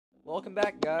Welcome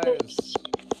back, guys.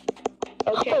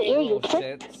 Okay, Oh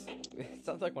shit. It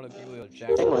sounds like one of the people with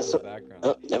Jack in the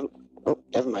background.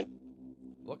 Never mind.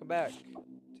 Welcome back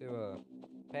to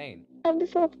Pain.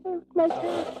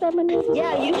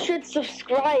 yeah, you should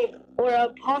subscribe or a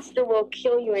imposter will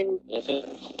kill you in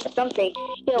something.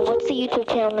 Yeah, what's the YouTube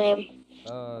channel name?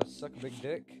 Suck a big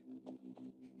dick.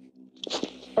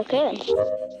 Okay then.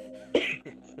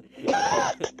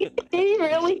 Did he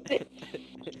really?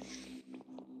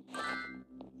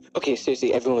 Okay,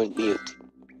 seriously, everyone mute.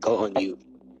 Go on mute.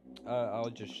 I'll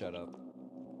just shut up.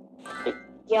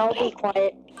 Yeah, I'll be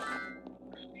quiet.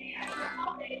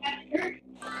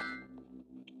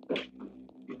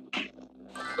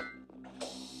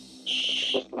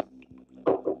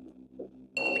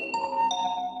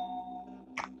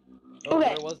 Oh,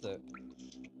 Okay. where was it?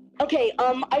 Okay,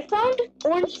 I found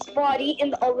Orange's body in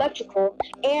the electrical,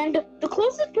 and the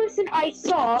closest person I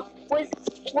saw was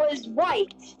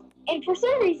White. And for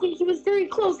some reason, he was very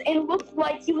close and looked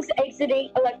like he was exiting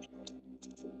electrical.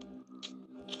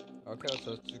 Okay,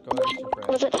 so let's just go ahead and get your friend.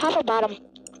 Was it top or bottom?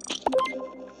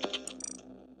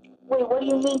 Wait, what do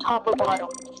you mean top or bottom?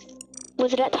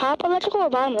 Was it at top electrical or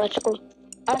bottom electrical?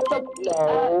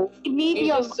 No. Medium. He's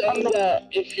just saying that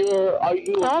if are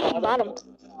you Top, bottom.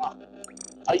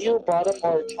 Are you bottom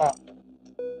or top?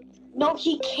 No,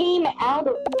 he came out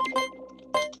of.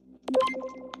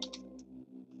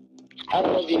 I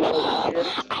love you, here.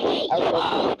 I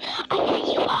love you. I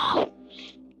hate you all.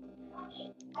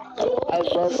 I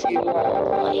love you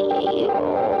all. I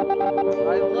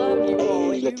love you all.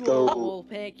 Let's You go. all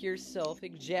pick yourself,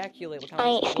 ejaculate. I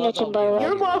ain't snitching, by the way.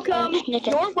 You're welcome.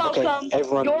 You're welcome. Okay,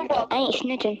 everyone, You're welcome. I ain't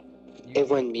snitching.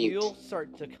 Everyone mute. You'll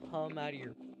start to come out of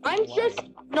your. I'm just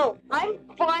no. I'm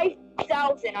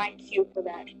 5,000 IQ for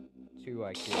that. 2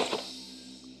 IQ.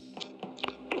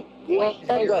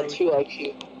 I got 2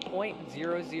 IQ.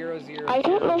 0.000. I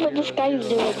don't know what this guy's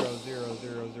doing.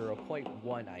 0.1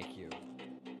 IQ.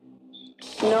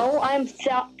 No, I'm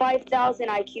 5,000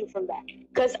 IQ from that.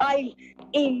 Cause I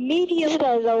immediately. This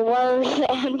guy's the worst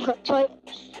and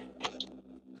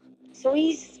so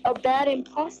he's a bad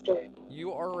imposter.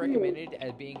 You are recommended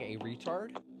as being a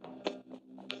retard.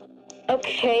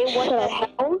 Okay, what the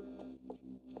hell?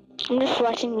 I'm just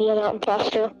watching the other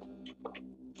imposter.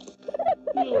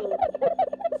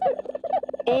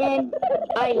 And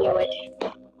I knew it.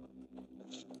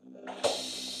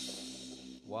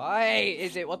 Why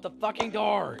is it with the fucking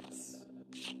doors?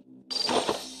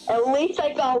 At least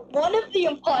I got one of the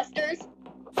imposters.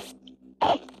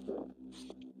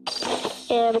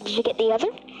 Did you get the other?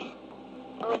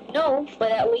 No,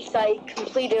 but at least I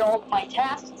completed all of my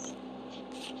tasks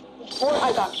before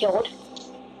I got killed.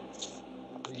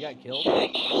 You got killed? You're an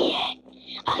idiot.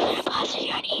 Other imposter,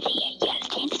 you're an idiot. You got a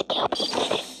chance to kill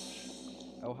people.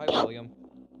 Oh, hi, William.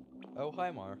 Oh,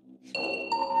 hi, Mar.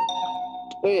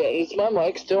 Wait, is my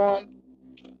mic still on?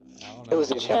 I don't know. It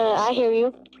was a chat. I hear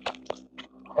you.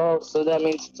 Oh, so that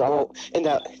means it's on. Oh, and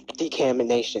the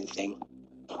decontamination thing.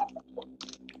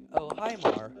 Oh, hi,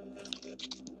 Mar.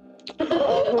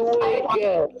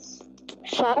 Yes.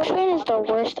 Foxman is the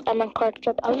worst on a card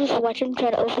trip. I was just watching him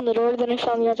try to open the door, then I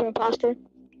found the other imposter.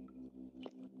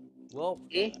 Well,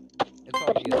 it's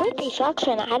But it could be obvious.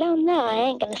 Foxman. I don't know. I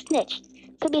ain't gonna snitch.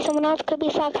 Could be someone else. Could be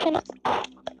Foxman.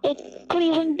 It could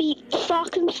even be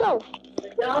Sock himself.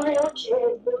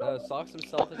 Socks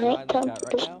himself is behind the chat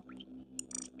right now.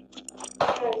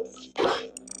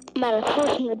 I'm out of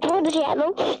forcing the door to chat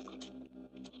though.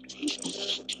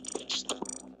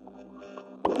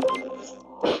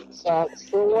 Socks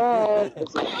for what?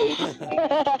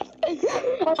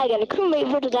 I got a crewmate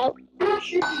for that.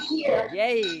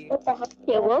 Yay!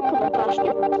 You're welcome, imposter.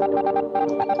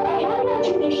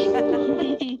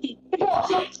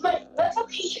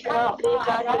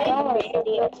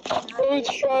 He's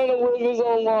trying to live his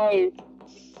own life.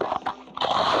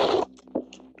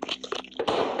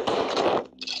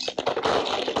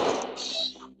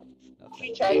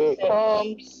 Here it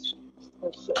comes.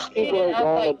 People are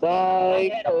gonna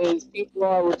die because people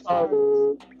are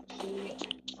retarded.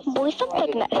 Boy, stop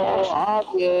taking that So fast.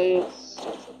 obvious.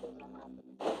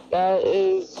 That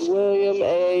is William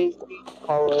A.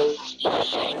 College. You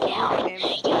should have killed.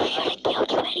 You should have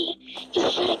killed, you idiot. You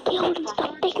should have killed him.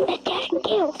 Stop taking that gas and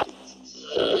kill.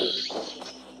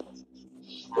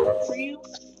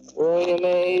 William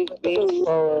A.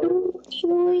 College.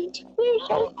 Wait,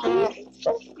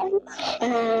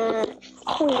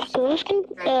 so this can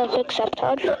fix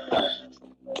sabotage?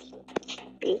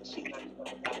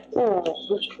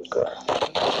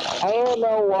 I don't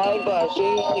know why, but I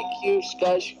feel like you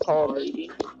guys should call me.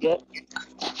 Yep.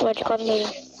 What'd you call me?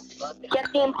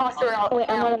 Get the imposter out. Wait,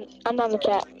 I'm on the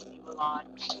chat.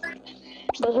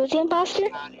 But who's the imposter?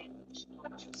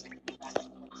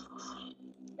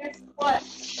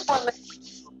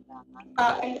 I'm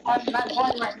not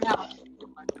going right now.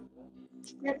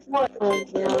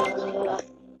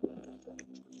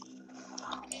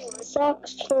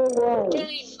 Sucks for one.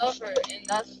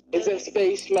 It's a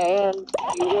spaceman.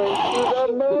 He went to the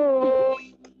moon.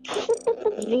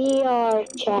 VR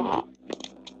chat.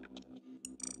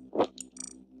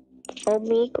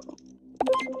 Omegle.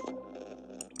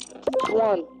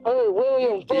 One. Hey,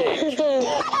 William.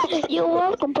 You're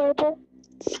welcome, Purple.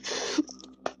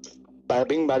 Bada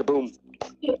bing, bada boom.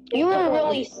 You are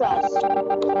really sus.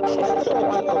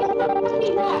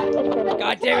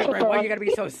 God damn it, Brent, why you gotta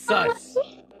be so sus?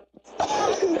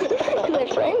 I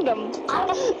framed him.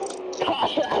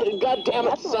 God damn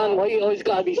it, son. Why you always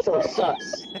gotta be so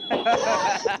sus?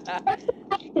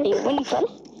 You win, son.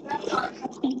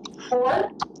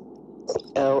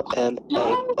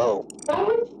 LMAO.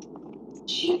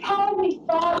 She probably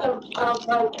thought of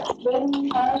like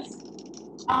getting us.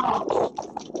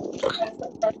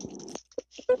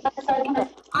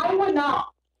 I would not.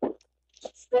 Okay,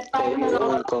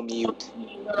 everyone go mute.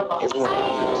 Everyone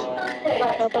mute.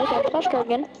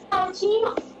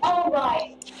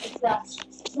 Alright.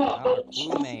 I'm a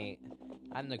crewmate.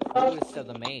 I'm the crewest of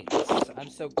the mates. I'm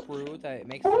so crew that it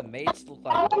makes the mates look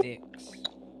like dicks.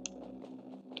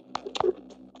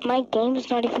 My game's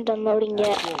not even done loading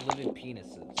yet. Actual living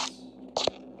penises.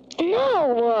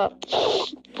 No!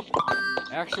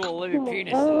 Actual living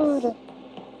penises.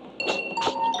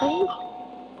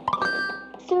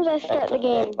 As soon as I start the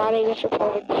game, body gets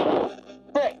reported.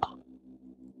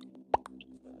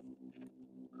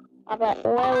 Alright,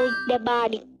 where is the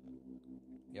body?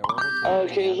 Yeah, where was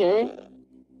the Can you hear me?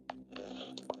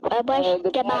 Where was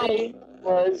the body?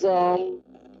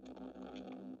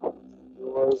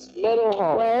 Was middle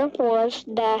hall. Where was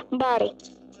the body?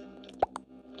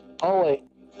 Oh wait.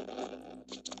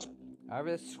 I have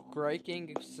a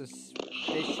striking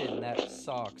suspicion that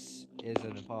Socks is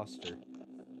an imposter.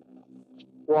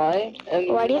 Why? And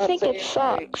Why do you not think saying it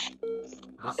sucks? Just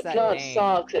It's that not name.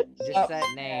 socks. It's Just that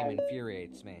name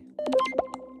infuriates me.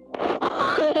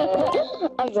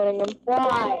 I'm voting him.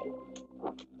 Why?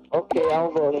 Okay,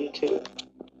 I'll vote him too.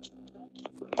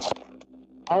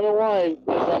 I don't know why,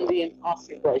 because I'm the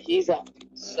imposter, but he's acting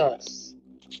sus.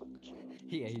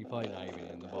 Yeah, he's probably not even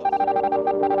in the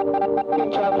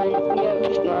Probably. Yeah,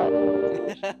 it's not.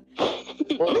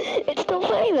 It's still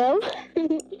funny though.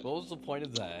 What was the point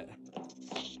of that?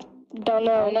 Don't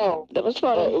know. I don't know. That was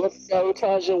funny. Let's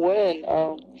sabotage a win.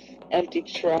 Empty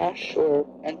trash or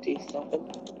empty something.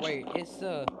 Wait, is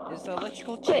the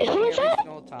electrical Wait, changing who is every that?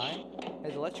 single time?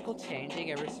 Is electrical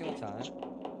changing every single time?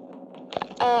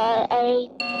 I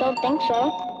don't think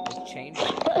so. It's changing.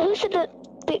 But who said that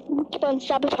they keep on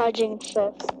sabotaging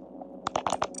stuff?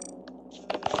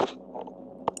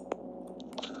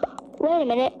 Wait a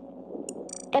minute.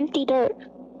 Empty dirt.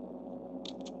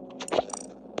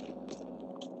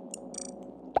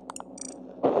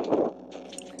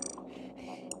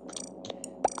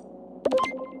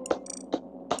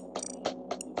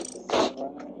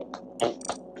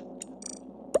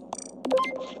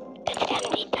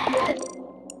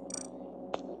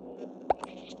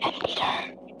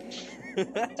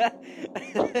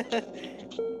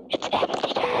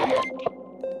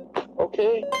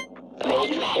 Okay.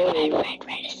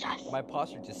 My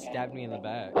imposter just stabbed me in the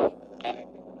back. Nice.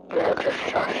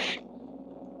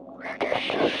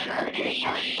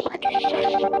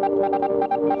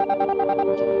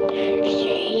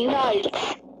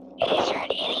 These are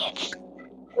idiots.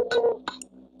 Wait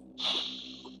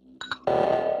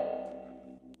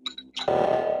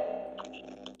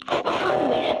a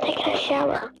minute, I'm taking a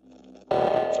shower.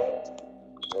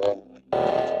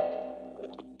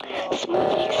 Someone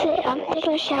fix it. I'm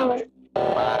taking a shower.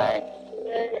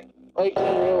 Like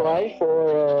in real life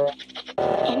or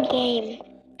In game.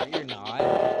 No, you're not.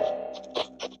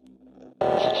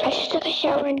 I just took a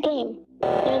shower in game. You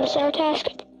know the shower task?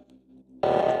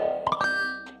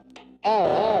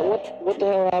 what the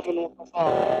hell happened with my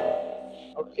phone?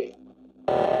 Okay.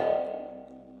 9.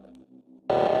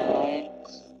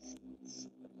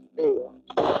 There we go.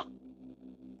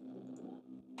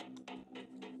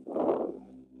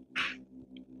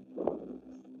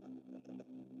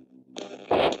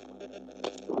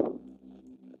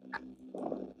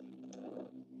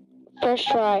 First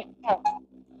try.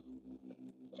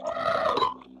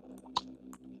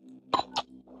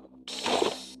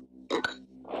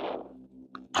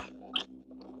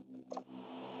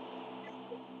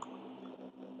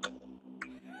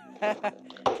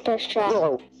 First try.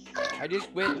 Bro. I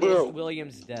just witnessed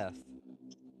William's death.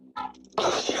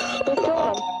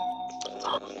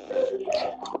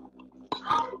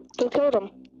 Who killed him?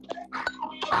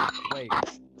 Wait,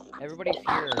 everybody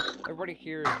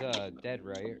here is dead,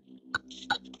 right?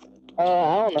 I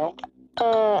don't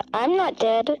know. I'm not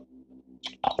dead.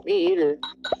 Me either.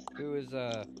 Who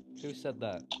said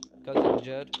that? Cousin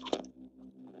Jed?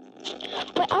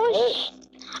 But I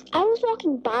was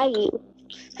walking by you.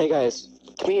 Hey guys,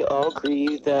 can we all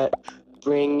agree that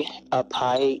bring a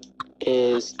pie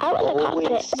is I was a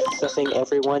always sussing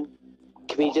everyone?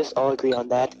 Can we just all agree on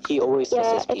that? He always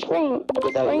susses it's people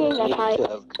without bringing even a needing pipe. to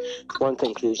have one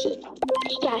conclusion.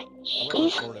 Yeah, I'm gonna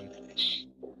he's. report him.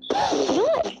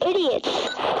 You're idiots.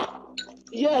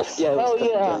 Yes. Yeah, it was Oh cousin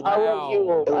yeah. Jed. I love you. It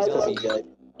was I love cousin you. Jed.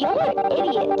 You're idiots.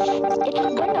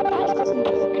 It's bring a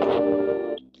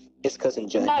pipe. It's cousin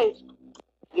Jed. Nice.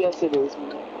 Yes, it is.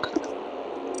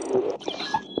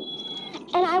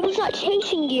 And I was not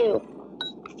chasing you.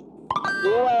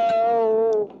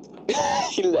 Well.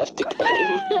 He left the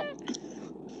game.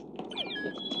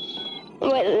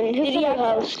 Wait, who's the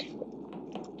host?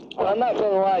 I'm not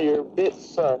gonna lie, you're a bit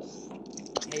sus.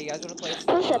 Hey, you guys wanna play Who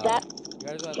some, said that? you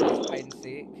guys wanna play some hide and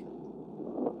seek?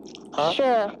 Huh?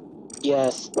 Sure.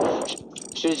 Yes.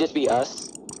 Should it just be us?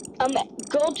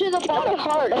 Go to the bottom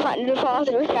hard. I'm not in the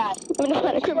father chat. I'm in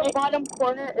the bottom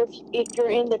corner if you're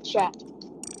in the chat.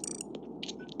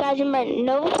 Guys, remember,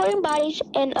 no recording bodies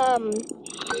and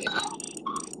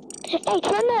hey,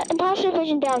 turn the imposter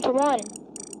vision down for one.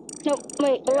 No,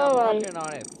 wait, Yeah, below I'm one. working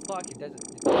on it. Fuck, it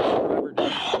doesn't forever doing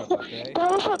stuff, okay?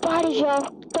 Don't report bodies, y'all.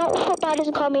 Don't report bodies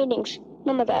and call meetings.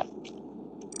 Remember that.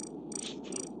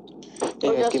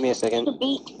 Hey guys, give me a second.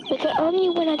 We can only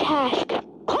win a task.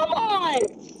 Come on!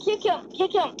 Kick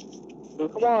him!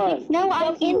 Come on. No,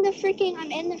 I'm in the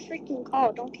freaking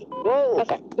call. Don't kick me. Whoa.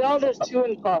 Okay. Now there's two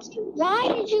imposters. Why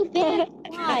did you ban?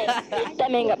 Why?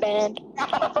 That man got banned.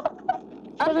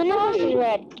 So the nose is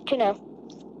red. You know.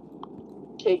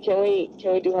 Okay, can we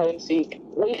do hide and seek?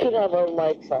 We should have our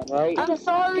mics on, right? I'm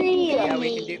sorry. Yeah,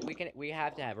 we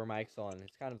have to have our mics on.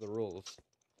 It's kind of the rules.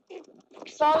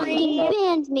 Sorry. You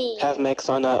banned me. Have mix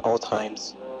on at all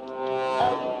times.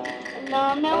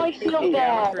 No, now I feel Okay, I'm a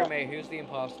bad. crewmate. Who's the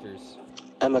imposters?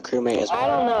 I'm a crewmate as I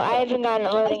well. don't know. I haven't gotten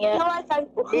it loading yet.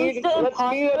 Let's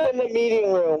meet up in the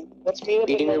meeting room. Let's meet up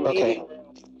Meeting in the room? Okay. meeting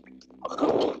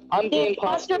room. I'm the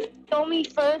imposter. Kill me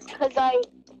first, because I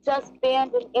just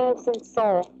banned an innocent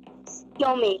soul.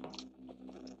 Kill me.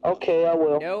 Okay, I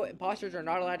will. No, imposters are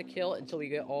not allowed to kill until we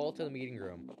get all to the meeting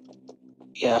room.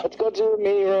 Yeah. Let's go to the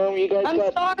meeting room. You guys I'm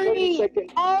got 30 sorry.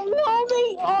 seconds. I'm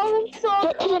sorry.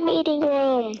 Get to the meeting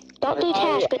room. Don't do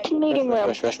tasks. Get to the meeting room.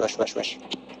 Rush.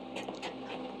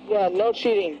 Yeah, no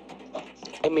cheating.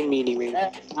 I'm in meeting room.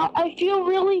 I feel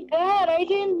really bad. I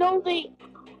didn't know they...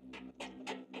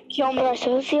 Kill me. Alright,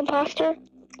 so who's the imposter?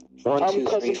 1, 2, 3,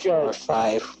 cousin 4, Jed.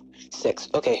 5, 6.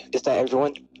 Okay, is that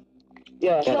everyone?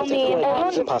 Yeah. Yeah, Kill that's me. everyone. Everyone-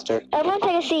 Who's imposter? Everyone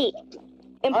take a seat.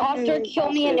 Imposter, I'm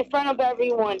kill me in front of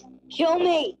everyone. Kill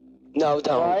me. No,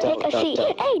 don't. Take a seat.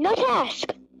 Hey, no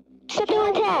task. Step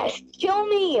doing task. Kill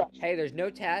me. Hey, there's no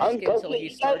task I'm until guilty. he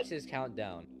starts his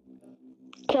countdown.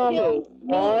 Kill Okay. him.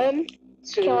 1,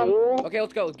 2, Okay,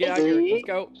 let's go. Get out of here. Let's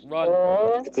go. Run.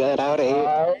 4, Get out of here.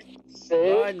 5,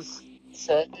 Run. 6,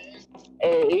 7,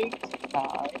 8,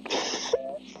 9,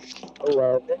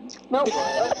 11, Nope.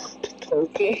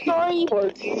 13, Sorry.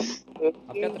 14, I've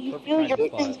got the 15, perfect You, your hiding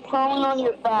thing's spot. crawling on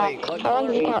your back. Wait, what How long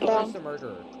color does it count is down? the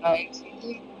murderer?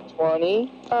 19,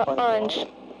 20, Orange.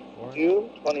 22,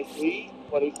 23,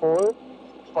 24,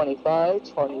 25,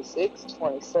 26,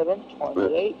 27,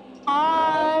 28,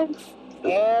 5.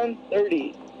 and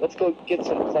 30. Let's go get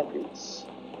some fuckers.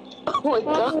 Oh my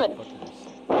god.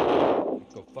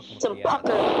 Fuckers. Go fuck them Some with the ass.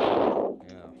 fucker.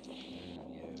 Yeah.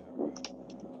 Yeah.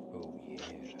 Oh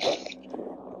yeah.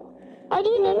 I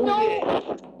didn't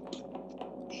know.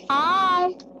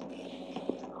 Hi.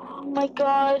 Oh my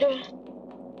god.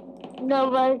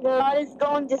 No, God is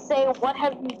going to say, what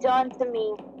have you done to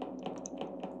me?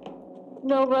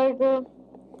 No,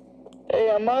 Hey,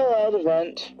 am I allowed to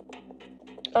vent?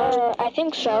 I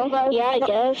think so. Yeah, I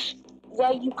guess.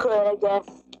 Yeah, you could, I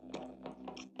guess.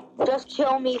 Just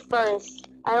kill me first.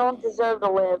 I don't deserve to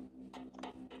live.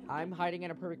 I'm hiding in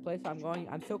a perfect place.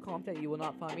 I'm so confident you will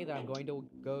not find me that I'm going to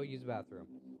go use the bathroom.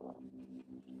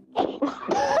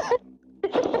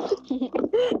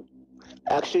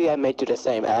 Actually, I may do the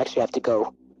same. I actually have to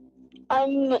go.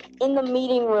 I'm in the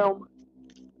meeting room.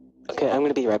 Okay, I'm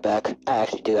gonna be right back. I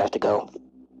actually do have to go.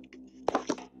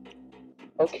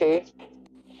 Okay.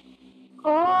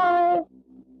 Hi.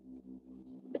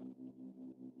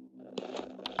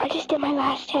 I just did my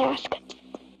last task.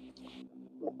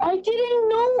 I didn't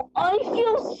know. I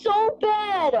feel so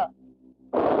bad.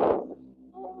 Oh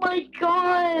my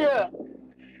god.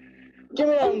 Give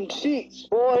me them cheeks,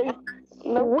 boy.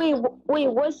 No, wait,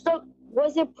 was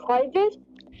it private?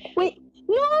 Wait,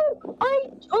 no,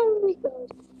 oh my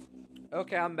god.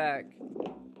 Okay, I'm back.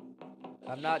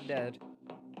 I'm not dead.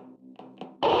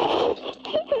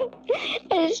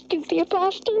 Is the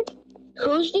imposter?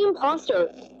 Who's the imposter?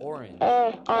 Orange.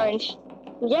 Orange.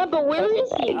 Yeah, but where is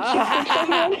he?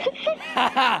 I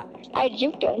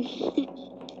juked him.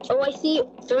 Oh, I see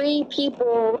 3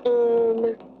 people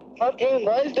in... Fucking,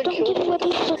 why is the Don't give him a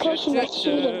notification, that's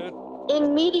cheating.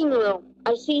 In meeting room.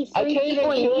 I see 3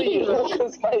 people in meeting room.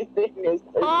 Because my thing is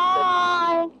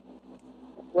Hi!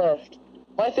 left.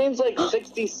 My thing's like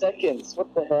 60 seconds.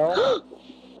 What the hell?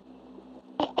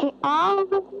 I'm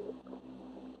gonna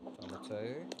tell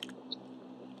you.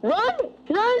 Run!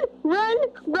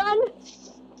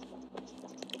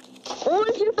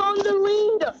 Orange is on the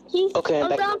lead! He's Okay,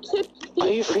 I'm around back. Are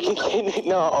you freaking kidding me?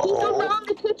 No. He's around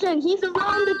the kitchen!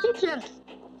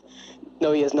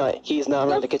 No, he is not. He's not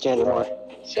around the kitchen anymore.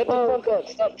 Shut the fuck up.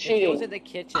 Stop If he cheating. was in the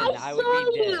kitchen, I I would saw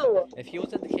be dead. you. If he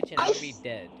was in the kitchen, I would be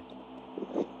dead.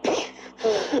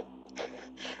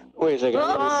 Wait a second.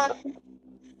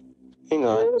 Hang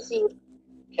on. Let me see.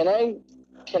 Can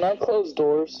I close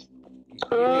doors?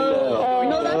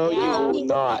 No, that's No, you too- will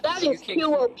not. That You is can,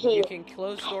 too OP. you can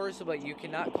close doors, but you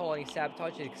cannot call any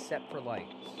sabotage except for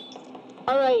lights.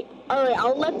 Alright,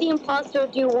 I'll let the imposter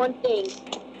do one thing.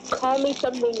 Call me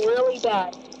something really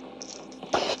bad.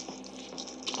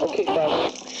 Okay,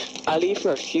 fine. I leave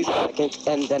for a few seconds,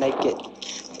 and then I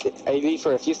leave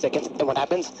for a few seconds, and what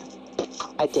happens?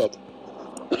 I did.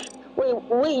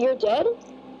 Wait, you're dead?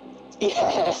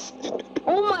 Yes.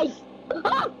 Oh my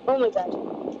god!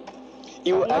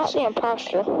 You will Not actually. the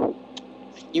imposter.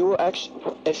 You will actually.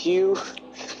 If you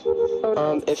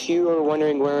are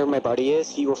wondering where my body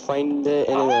is, you will find it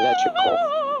in an electrical.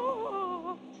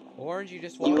 Orange, you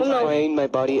just You walked will by me. find my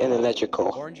body in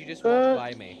electrical. Orange, you just walked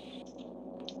by me.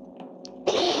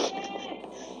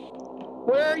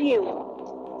 Where are you?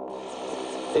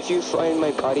 If you find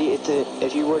my body,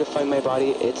 if you were to find my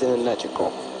body, it's an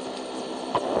electrical.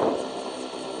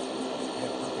 Yeah,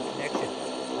 perfect connection.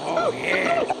 Oh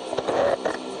yeah!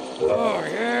 Oh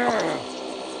yeah!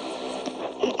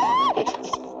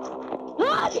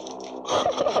 What?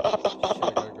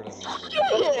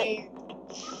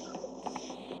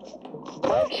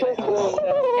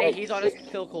 Hey, he's on his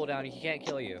kill cooldown. He can't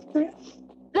kill you.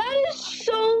 That is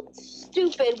so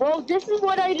stupid. Well, this is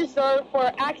what I deserve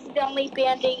for accidentally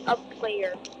banning a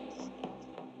player.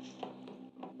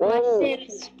 My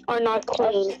sins are not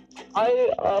clean.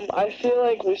 I feel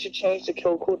like we should change the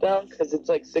kill cooldown because it's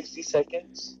like 60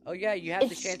 seconds. Oh yeah, you have the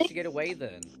It's chance to get away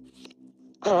then.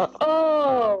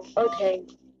 Oh, okay.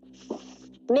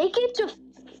 Make it to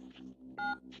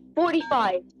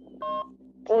 45.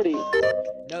 40.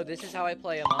 No, this is how I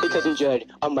play Among Hey, Cousin Us. Judd,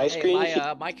 on my Hey, screen,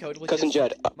 my code was Cousin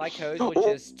just Judd. my code was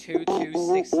just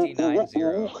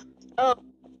 22690.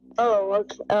 Oh,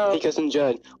 okay. Hey, Cousin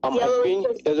Judd, on my Yeah, screen,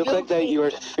 because it looks like that you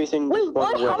are facing Wait,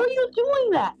 what? one How way. are you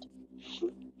doing that?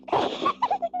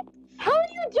 How are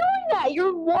you doing that?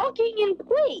 You're walking in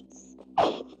place.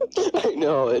 I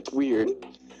know, it's weird.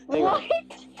 Hang What?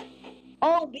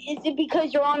 Oh, is it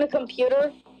because you're on a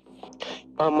computer?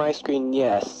 On my screen,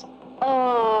 yes.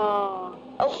 Oh,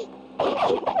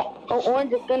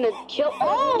 Orange is gonna kill.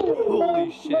 Oh!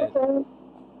 Holy shit.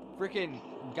 Freaking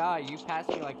guy, you passed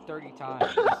me like 30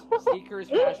 times. Seekers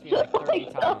passed me like 30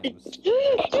 times.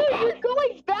 Dude, you're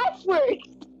going backwards.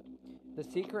 The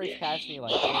Seeker has passed me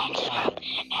like 30 times.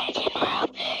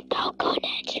 Don't go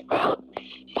engine room.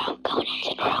 Don't go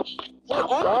engine room.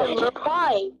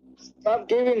 Why? Stop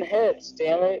giving hits,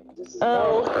 damn it. This is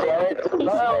Oh.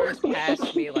 Seekers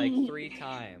passed me like 3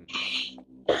 times.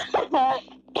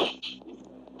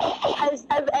 Has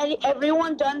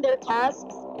everyone done their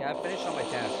tasks? Yeah, I finished all my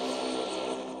tasks.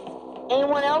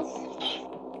 Anyone else?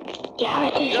 Yeah, I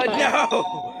think No!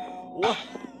 What?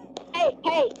 Hey!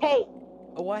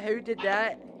 What? Who did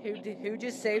that? Who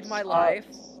just saved my life?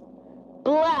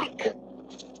 Black.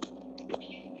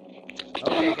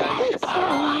 Okay, guys,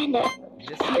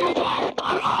 just skip.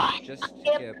 Just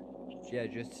skip. Yeah,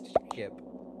 just skip.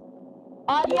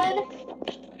 Audience.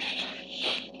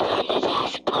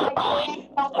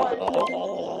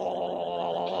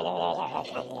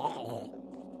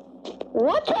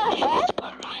 What the heck?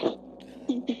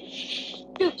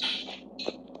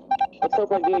 Let's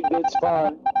hope I get a good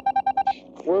spawn.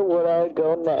 Where would I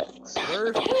go next? We're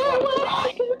Where fucked. would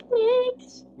I go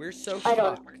next? We're so I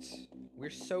don't- fucked. We're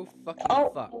so fucking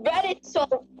Oh, fucked. that is so.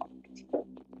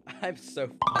 I'm so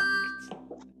fucked.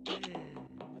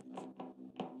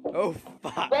 Oh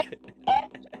fuck.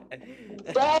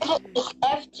 Red is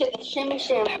F to the shimmy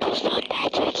shimmy. I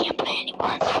can't play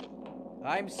anymore.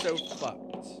 I'm so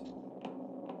fucked.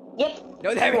 Yep.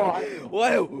 No, damn it!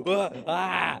 Whoa!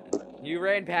 Ah! You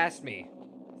ran past me.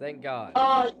 Thank God.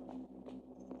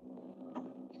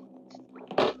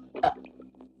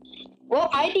 Well,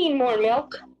 I need more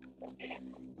milk.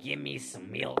 Give me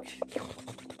some milk.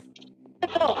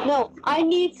 No, I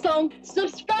need some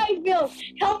subscribe milk.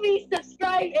 Help me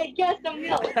subscribe and get some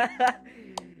milk.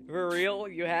 For real?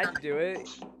 You had to do it?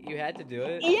 You had to do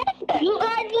it? Yeah. You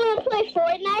guys want to play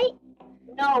Fortnite?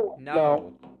 No.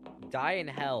 No. Die in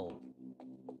hell.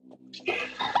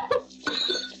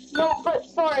 No, but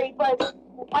sorry, but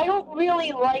I don't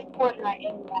really like Fortnite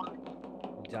anymore.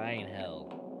 Die in hell.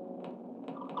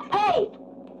 Hey!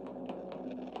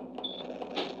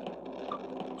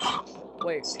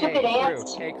 Wait, Stupid hey,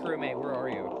 ants. crew. Hey, crewmate, where are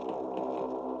you?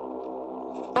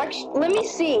 Actually, let me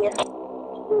see.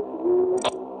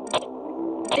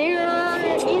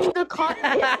 They're in the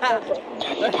cockpit.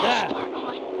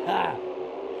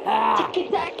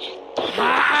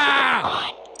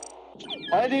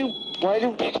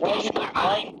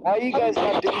 Why are you guys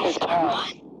not doing this now?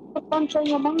 I'm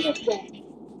playing Among Us then.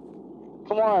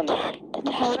 Come on. And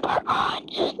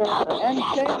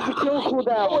change the kill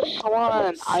cooldown. Come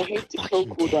on. I hate the kill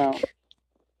cooldown.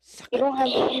 You don't have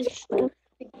to.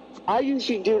 I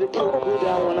usually do the kill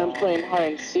cooldown when I'm playing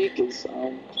hide and seek is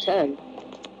 10.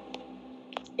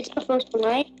 It's the first one,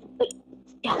 right?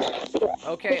 Yeah.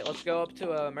 Okay, let's go up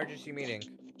to an emergency meeting.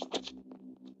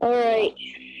 Alright.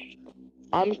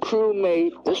 I'm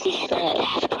crewmate. This is Dad.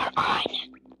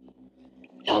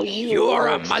 Oh, You're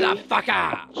a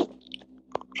motherfucker!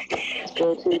 Let's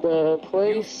go to the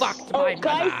place. You fucked my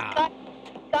mother!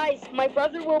 Guys, my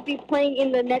brother will be playing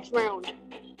in the next round.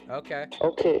 Okay.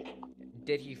 Okay.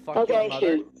 Did he fuck your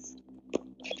mother?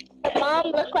 Mom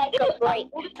looks like a bright.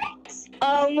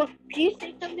 Can you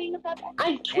say something about that?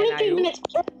 I'm 23 minutes.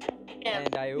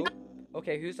 And I.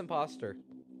 Okay, who's imposter?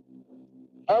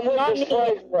 Wait, there's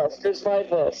 5 of us. There's 5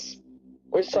 of us.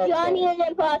 Where's Johnny? Johnny is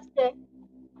imposter.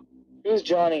 Who's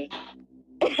Johnny?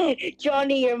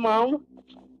 Johnny, your mom.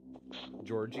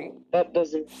 Georgie? That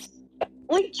doesn't.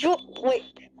 Wait,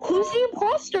 who's the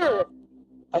imposter?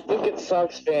 I think it's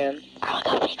Sox fan.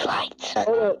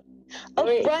 Hold up.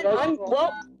 Wait, Brent,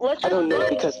 let's. I don't know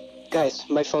because guys,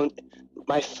 my phone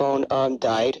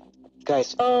died.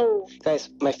 Guys,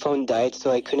 my phone died,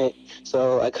 so I couldn't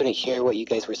hear what you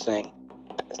guys were saying.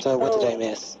 So what did I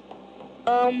miss?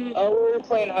 We were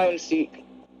playing hide and seek.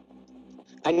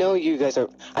 I know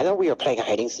we are playing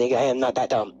hide and seek. I am not that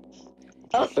dumb.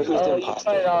 But who's the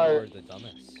imposter? You're the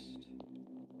dumbest.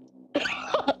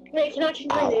 Wait, can I change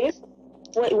my name?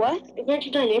 Wait, what? Can I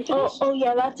change my name to this? Oh,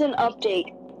 yeah, that's an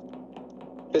update.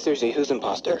 But seriously, who's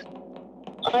imposter?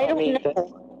 I don't know.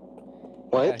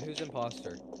 What? Yeah, who's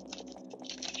imposter?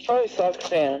 Probably Sox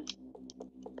fan.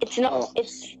 It's not.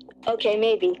 It's okay,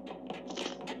 maybe.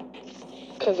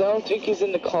 Cause I don't think he's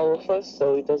in the call with us,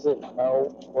 so he doesn't know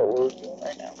what we're doing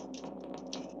right now.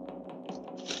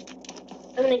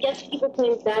 I mean, I guess people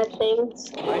doing bad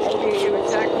things. I should be human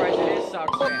sacrifice. It is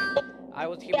Sox fan. I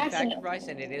was human sacrifice,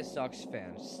 and it is Sox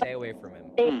fan. Stay away from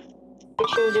him.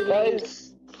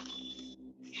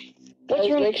 Guys,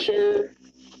 make sure.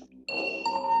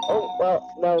 Oh well,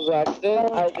 that was an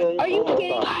accident. Are you kidding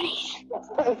me?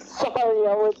 I'm sorry,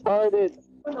 I was retarded.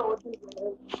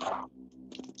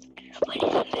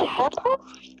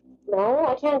 No,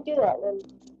 I can't do that then.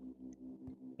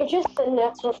 It's just the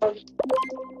next one.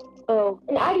 Oh.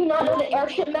 And I do not know the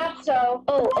airship map, so.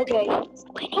 Oh, okay. Okay.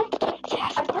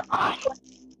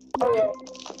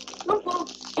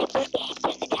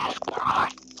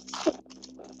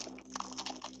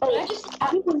 Oh, I just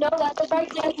people know that the right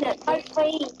that I'm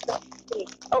playing.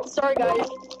 Oh, sorry guys.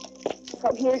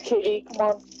 Come here, kitty. Come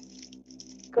on.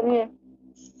 Come here.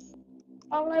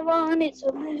 All I want is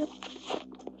a little.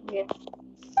 Yeah.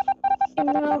 Come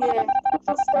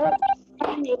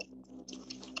here.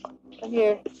 Come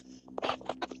here.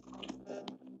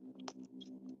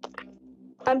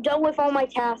 I'm done with all my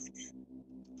tasks.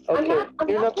 Okay,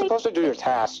 you're not supposed to do your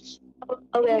tasks.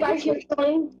 Okay. You guys are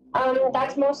playing.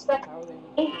 That's most like.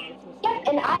 Yeah,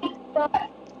 and I got.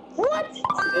 What?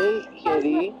 Hey,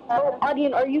 kitty. Oh,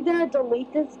 Audion, are you gonna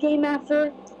delete this game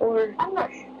after, or? I'm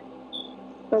not sure.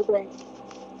 Okay.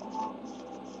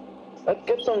 Let's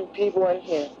get some people in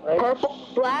here, right? Purple,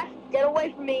 black, get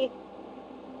away from me.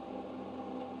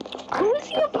 Who is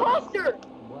the imposter?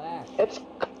 Black. It's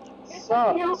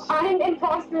Sox. You know, I'm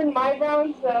imposter in my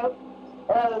round, so.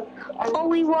 All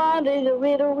we want is a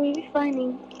little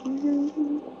refining.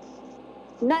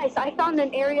 Nice, I found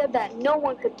an area that no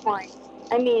one could find.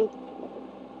 I mean,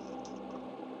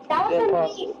 that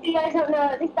was me. If you guys don't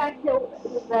know, this back hill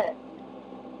was the...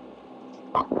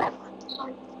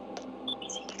 Sorry.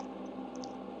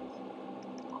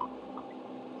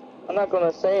 I'm not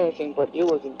gonna say anything, but it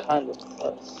was kind of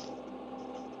close.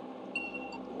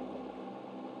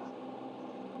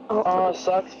 Oh,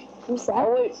 sucks. Who's that?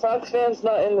 Oh wait, Sox fan's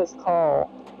not in this call.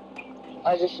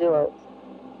 I just realized.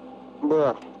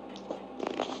 Bruh.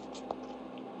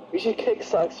 We should kick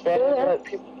Sox fan and let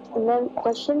people. And then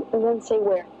question, and then say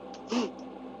where.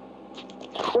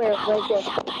 Where? Right there.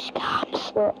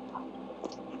 Where?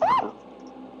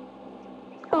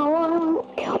 Oh,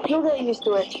 you'll get used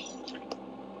to it.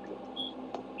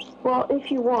 Well,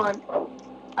 if you want.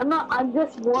 I'm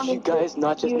just Did wanting you guys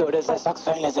not just notice that Sox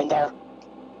fan is in there?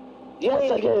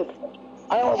 Yes, I did.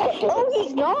 I almost got killed. Oh,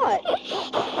 he's not!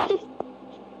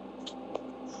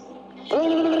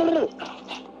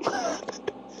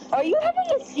 Are you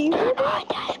having a seizure?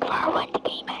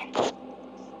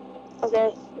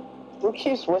 Okay. Who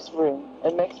keeps whispering?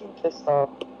 It makes me pissed off.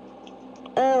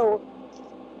 Oh.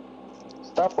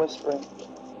 Stop whispering.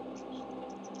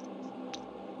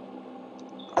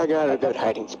 I got a good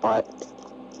hiding spot.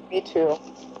 Me too.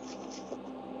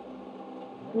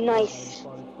 Nice.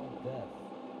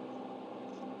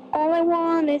 All I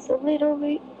want is a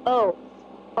little Oh.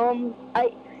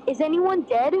 Is anyone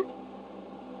dead?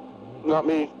 Not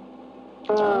me.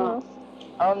 Oh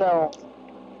no.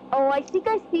 Oh, I think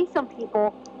I see some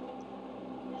people.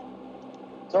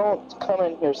 Don't come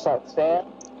in here, Sox fan.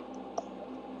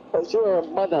 Cause you're a I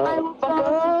motherfucker.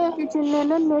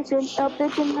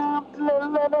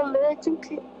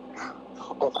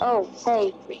 Oh,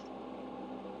 hey.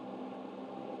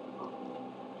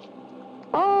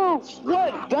 Oh,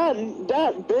 What?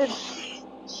 That bitch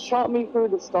shot me through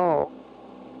the stall.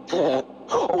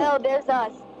 oh, there's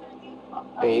us.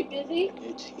 Are you Wait. busy?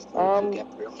 Um,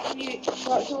 Can you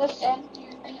talk to us and do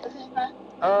your thing at the same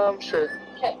time? Sure.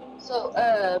 Okay, so,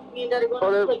 me and Dad are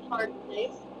going to play cards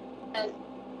today, and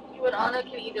you and Anna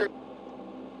can either...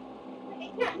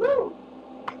 I can't move!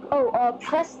 Oh,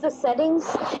 press the settings,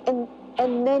 and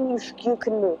then you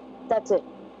can move. That's it.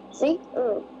 See?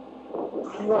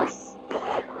 Yes.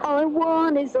 All I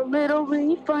want is a little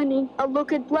refining. I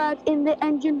look at black in the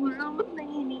engine room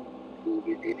remaining.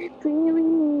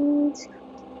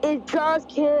 It's just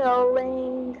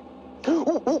killing.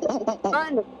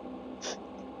 Run.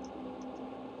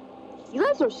 You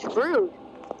guys are screwed.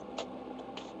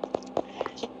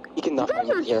 You cannot You guys find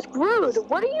me are here. screwed.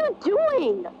 What are you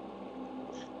doing?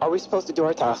 Are we supposed to do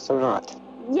our tasks or not?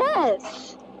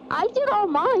 Yes. I did all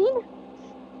mine.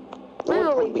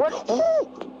 Literally,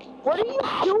 what are you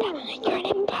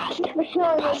doing?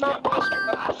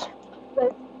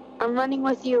 I'm running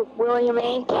with you, William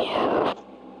A.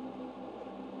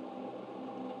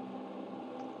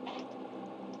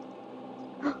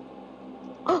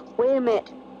 Wait a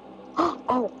minute.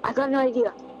 Oh, I got an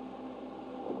idea.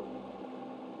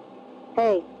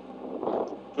 Hey.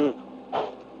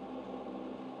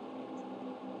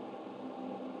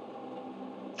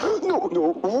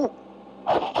 No.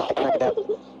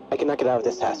 I cannot get out of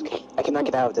this task. I cannot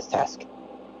get out of this task.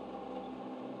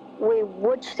 Wait,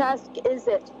 which task is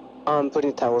it?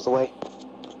 Putting the towels away.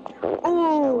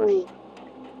 Ooh.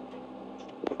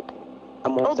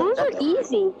 I'm Oh, almost those done. are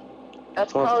easy.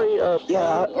 That's probably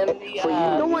Yeah, in the for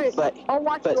you. Don't worry. But I'll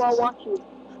watch you.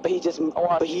 But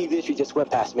he literally just went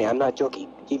past me. I'm not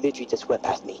joking. He literally just went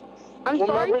past me. I'm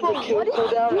sorry, remember but the kill what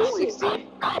cooldown are at you doing? 60?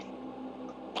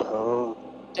 Oh.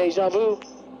 Deja vu.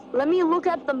 Let me look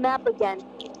at the map again.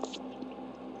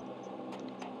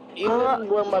 Even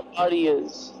where my body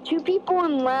is. 2 people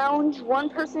in lounge, 1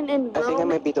 person in room. I think I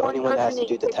might be the only one that has to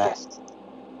do the kitchen. tasks.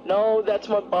 No, that's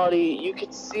my body. You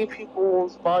can see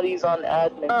people's bodies on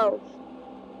admin. Oh,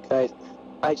 Guys,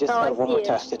 I just Oh, I have one see more it.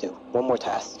 task to do. One more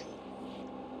task.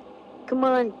 come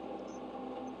on.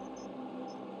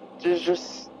 There's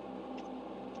just...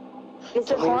 Is it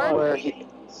Tell me hard? where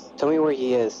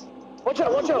he is. Watch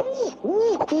out, watch out!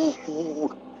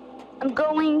 I'm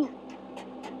going. He's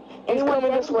Anyone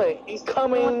coming dead? this way. He's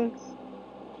coming.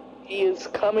 He is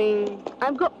coming.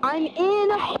 I'm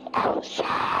in. I'm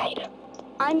outside.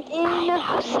 I'm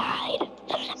outside.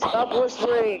 Stop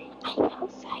whispering.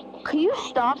 Can you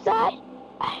stop that?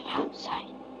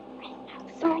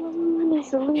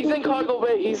 He's in cargo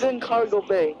bay. He's in cargo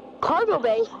bay. Cargo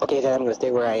bay. Okay, then I'm gonna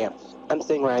stay where I am. I'm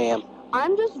staying where I am.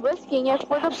 I'm just risking it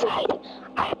for the side.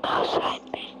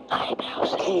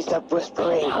 Can you stop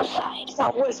whispering?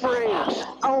 Stop whispering.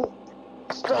 Oh,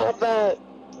 Stop that.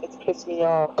 It's pissed me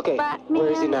off. Okay, Batman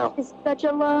where is he now? is such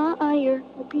a liar.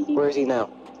 Where is he now?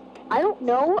 I don't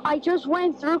know. I just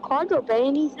went through cargo bay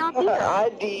and he's not there.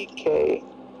 IDK.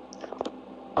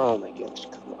 Oh my gosh,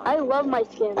 come on. I love my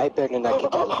skin. I better not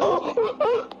get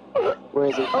that. Where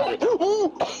is he?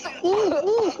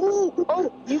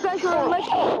 Oh, you guys are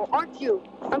electrical, aren't you?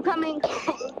 I'm coming.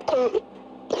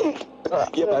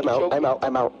 Yep, I'm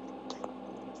out.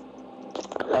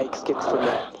 I escaped from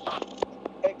there.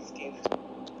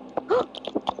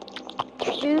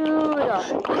 Dude,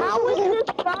 how is this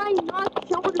guy not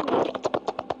killing me?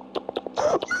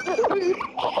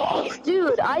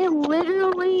 Dude, I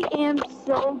literally am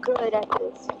so good at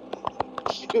this.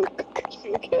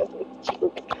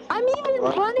 I'm even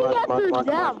running after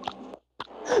them.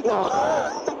 No.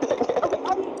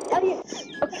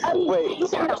 Wait,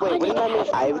 wouldn't that mean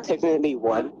I technically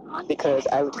won? Because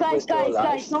I was still alive.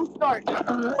 Guys, don't start.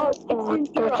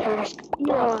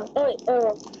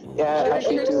 Yeah,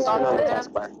 actually do turn on the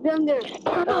taskbar. Them there.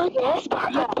 Turn on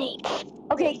taskbar updates.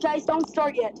 Okay, guys, don't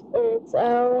start yet. It's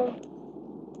turn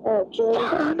on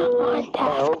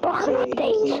taskbar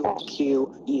updates.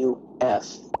 LJQUF.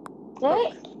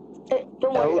 What?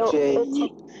 Don't worry.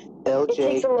 It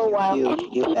takes a little while.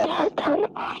 LJQUF. Turn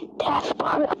on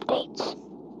taskbar updates.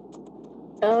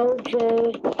 LJ.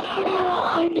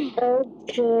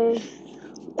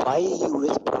 Why are you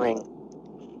whispering?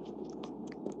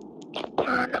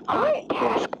 Turn on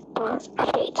taskbar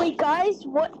updates. Wait, guys,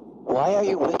 what? Why are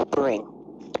you whispering?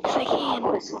 Because I can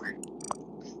whisper.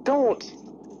 Don't.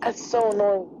 That's so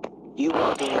annoying. You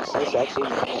were being actually.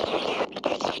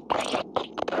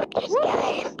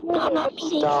 No, not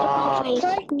meetings. Stop.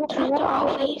 They're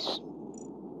always.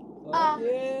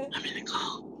 Yeah.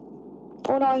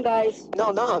 Hold on, guys.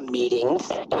 No, not meetings.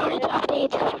 Turn to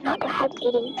updates. We're not gonna have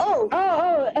meetings.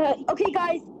 Okay,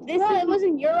 guys. This was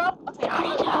in Europe.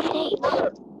 Turn to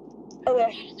updates.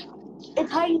 Okay.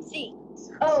 It's hide and seek.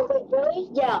 Oh, wait, really?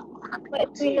 Yeah. But if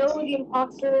we know who the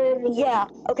imposter is. Yeah.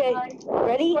 Okay.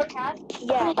 Ready?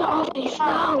 Yeah. Turn to always.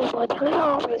 No. Turn to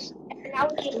always. Now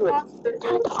the imposter.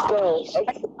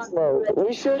 Slow.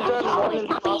 We should have done one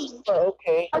imposter, but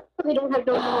okay. We don't have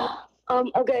no.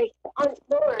 Okay. On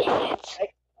Lord.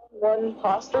 One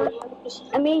imposter?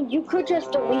 I mean, you could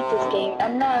just delete this game.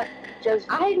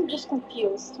 I'm just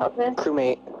confused. Okay.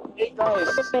 Crewmate. Hey guys.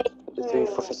 3, 4,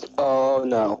 5, 6. Oh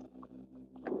no.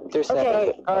 There's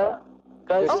Okay. 7.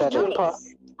 Guys, There's 7.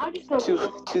 Nice. I'm just gonna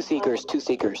Two seekers.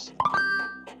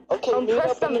 Okay, meet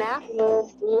press up the in map.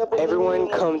 Everyone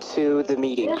come to the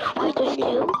meeting. Wait, how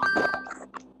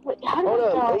do Hold I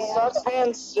up, die? let's not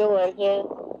stand still in here.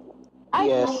 I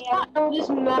Yes. can't know this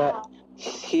map.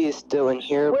 He is still in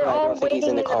here, We're but I all don't think he's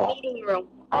waiting in the call. meeting room.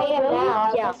 I am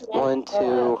now. Yeah. 1,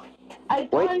 2, I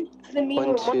Wait. gone to the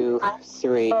meeting 1, 2, room.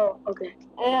 3. Oh, okay.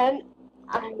 And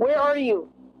where are you?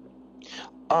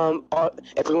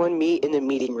 Everyone meet in the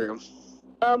meeting room.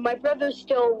 My brother's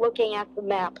still looking at the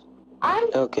map. I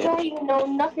Okay. don't even know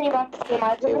nothing about this game.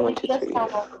 I Okay, literally 1, 2, just 3.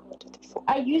 found out.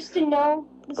 I used to know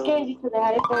this game because I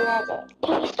had it for a while.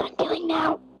 Can we start killing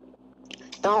now?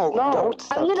 No, don't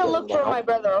stop I'm gonna killing look for now. my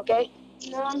brother, okay?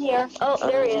 No, I'm here. Oh,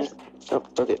 there he is. Oh,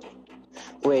 okay.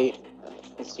 Wait.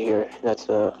 Let's see here. That's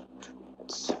 1,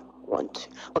 2.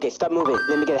 Okay, stop moving.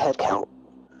 Let me get a head count.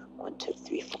 1, 2,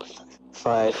 3, 4,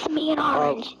 5. Me and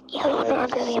orange. Yellow and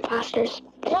orange are the imposters.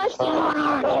 What? Yellow and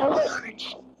orange. Yellow and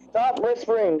orange. Stop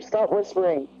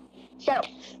whispering. Shut up.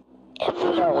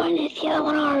 Everyone is yellow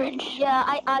and orange. Yeah,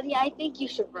 I think you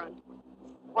should run.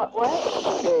 What?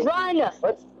 Okay, Run!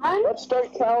 let's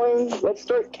start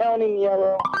counting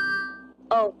yellow.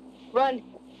 Oh, run.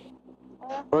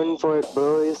 Run for it,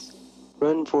 boys.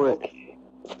 Run for it.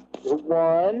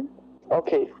 1.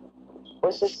 Okay.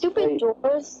 What's the Stupid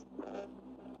doors.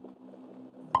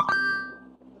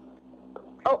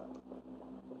 Oh.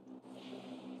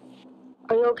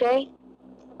 Are you okay?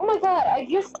 Oh my god, I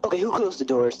just... Okay, who closed the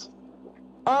doors?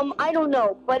 I don't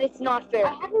know, but it's not fair.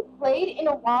 I haven't played in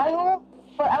a while,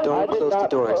 but I was... Don't close the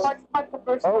doors. The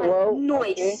first Oh, time. well.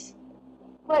 Noise.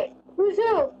 Wait, who's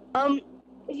who?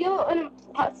 Is you an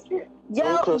imposter?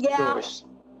 Don't close the doors.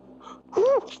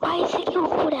 Why is it on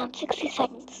cooldown 60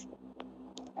 seconds?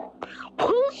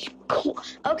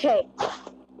 Okay.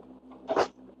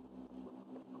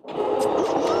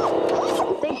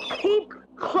 They keep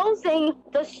closing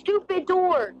the stupid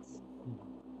doors.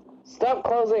 Stop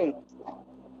closing.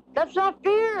 That's not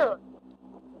fair.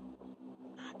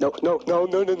 No. Yep.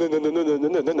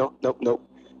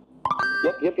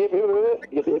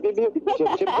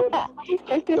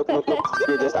 Nope.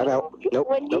 Screw this. I'm out. Nope.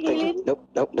 Nope. Thank you. Nope.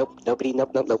 Nobody.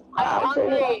 Nope. I'm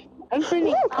hungry. I'm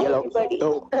pretty Yellow.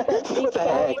 No. What the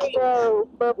heck?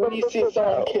 When you see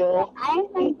someone kill. I'm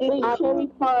Harry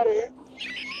Potter.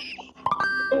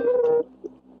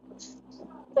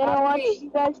 Then I want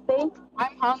you guys think.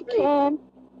 I'm hungry. How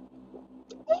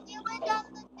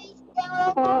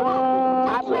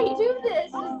do I do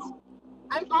this?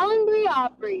 I'm hungry,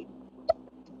 Aubrey.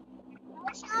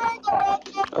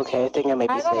 Okay, I think I might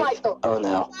be I don't safe. like those. Oh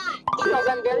no. Because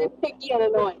I'm very picky and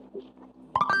annoying.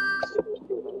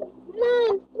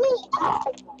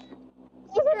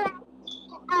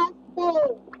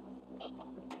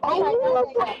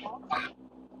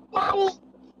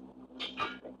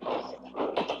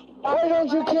 Why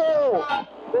don't you kill?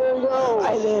 There you go.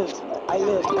 I lived. I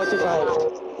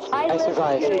survived. I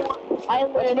survived.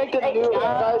 When you make a new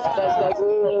guys, that's like.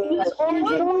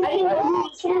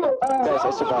 Guys,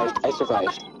 I survived. I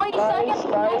survived. Guys. Guys,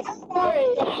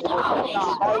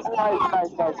 I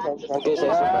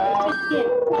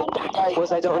survived.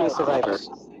 Was I the only survivor?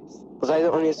 Was I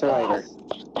the only survivor?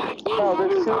 No,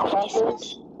 there's two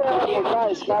buses.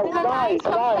 Guys.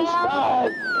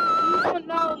 Oh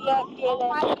no,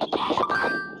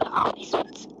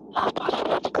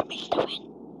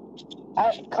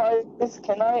 Guys,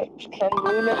 can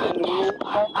we make a new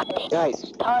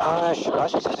Guys, hush.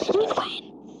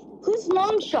 Who's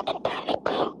long shot?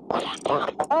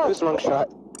 Who's long shot?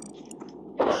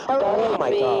 Oh my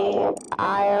god.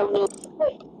 I am.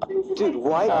 Dude,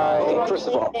 why? Okay, first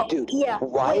of all, dude, Yeah.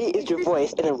 why is your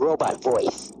voice in a robot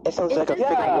voice? It sounds like a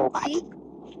freaking robot.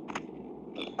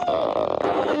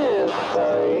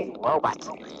 Sorry. Robot.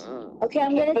 Okay,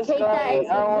 I'm gonna take that as a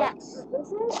yes.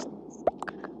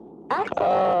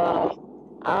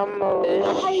 I'm a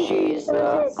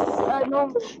Jesus.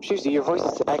 Susie, your voice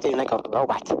is acting like a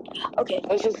robot. Okay.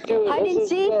 Let's just do it. Hide and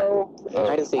seek?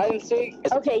 Hide and seek. Hide and seek.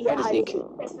 Okay, yeah, Hide and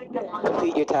seek.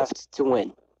 Complete your tasks to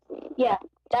win. Yeah,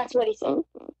 that's what he said.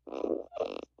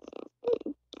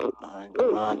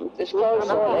 Come on. This close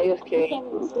on AFK.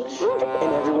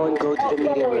 And everyone go to the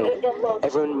meeting room.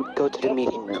 Everyone go to the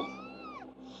meeting room.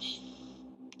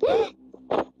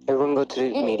 Everyone go to the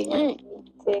meeting room.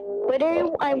 But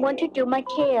I want to do my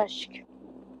task.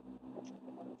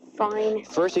 Fine.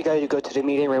 First, you gotta go to the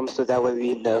meeting room so that way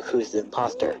we know who's the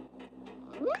imposter.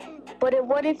 But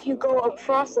what if you go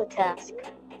across the task?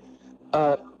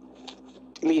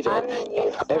 Leader.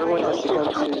 Everyone has to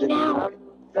come to the meeting room.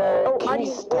 Oh, Can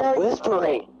you stop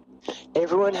whispering?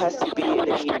 Everyone has to be in the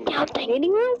meeting room.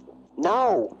 Meeting room?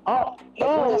 No! Oh,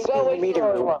 Everyone has to be in the wait meeting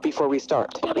for room it. before we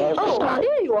start. Oh,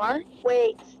 there you are.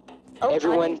 Wait. Oh,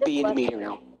 Everyone be in the meeting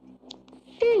room.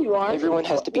 There you are. Everyone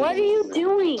has to be What in are the you meeting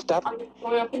room. doing? Stop.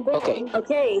 Okay.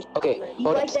 Okay. Okay. You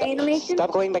Hold like up. the animation?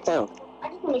 Stop going back down. I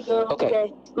just want to go.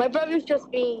 Okay. My brother's just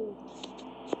being.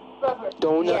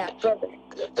 Donut. Yeah, brother.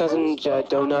 Cousin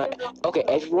Donut. Okay,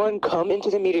 everyone come into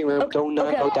the meeting room. Okay, Do not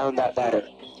okay. go down that ladder.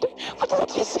 What did I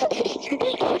just say?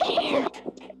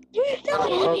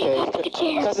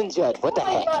 Okay. Cousin Judd, what the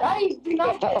heck? I do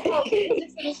not get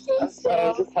physics in this game,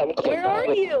 so. Where are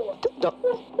you?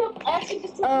 I actually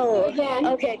just took Oh, it again.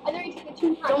 okay. I already took it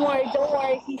 2 times. Don't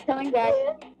worry. He's coming back.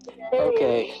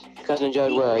 Okay, Cousin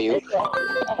Judd, where are you?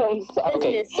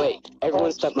 Okay, wait.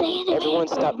 Everyone stop moving. Everyone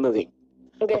stop moving.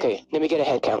 Okay, let me get a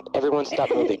head count. Everyone stop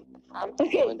moving.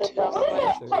 Okay. 1, 2, 3,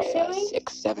 4, 5,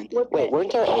 6, 7. Wait,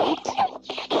 weren't there 8?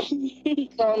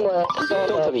 Don't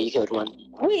tell me you killed one.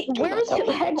 Wait, where's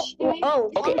the head?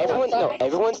 Oh. Okay,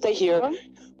 everyone stay here.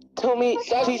 Tell me,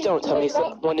 please don't tell me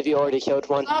one of you already killed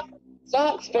one.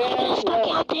 Stop spamming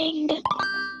left.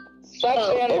 Stop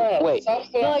spamming left. Wait. Stop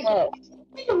spamming left.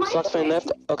 Socks fan left?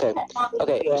 Okay.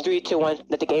 Okay, 3, 2, 1,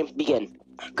 let the game begin.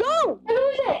 Go!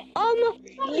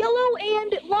 Yellow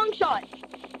and long shot.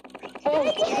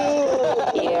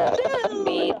 Yeah,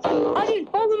 me too. Audience,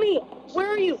 follow me. Where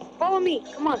are you? Follow me.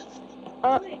 Come on.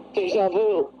 Deja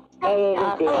vu. Okay.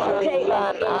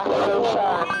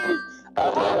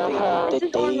 The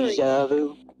deja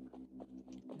vu.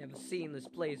 Never seen this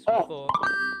place before.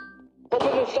 Look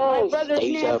at the My stars. brother's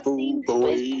Deja never vu, seen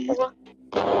boy. this before.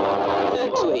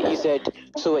 So wait, you said,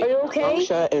 so wait, Are you okay? long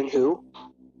shot and who?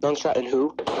 Long shot and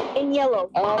who? In yellow.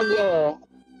 Yeah.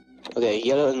 Okay,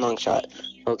 yellow and long shot.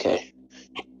 Okay,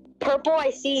 Purple,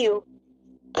 I see you.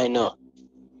 I know.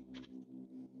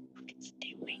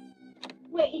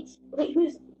 Wait,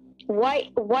 who's?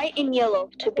 White and yellow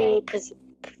to be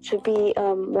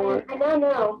more I don't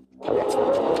know.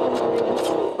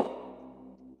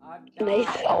 nice.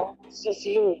 Oh, it's just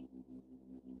you.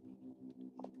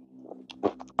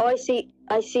 Oh, I see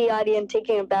Adian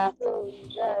taking a bath.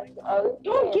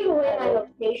 Don't give away my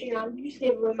location. You just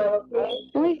gave away my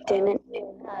location. No, I didn't.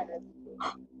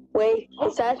 Wait,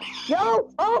 what's that? Yo!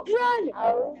 Oh, run!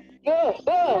 Yeah.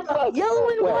 Yellow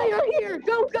and Where? white are here!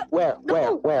 Go! Where?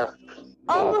 No, run!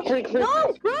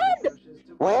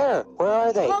 Where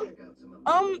are they?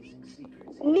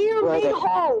 Near Where are main they?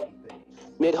 hall.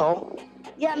 Mid hall?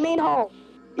 Yeah, main hall.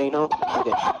 Main hall?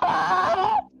 Okay.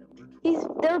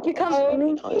 They're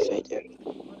becoming. Oh, it's right there.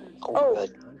 Oh,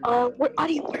 Good. where are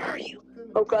you? Where are you?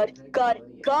 Oh God, God,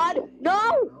 God,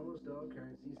 no!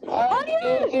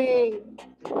 Audience!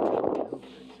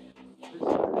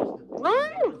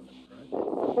 Run!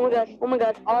 Oh my God, oh my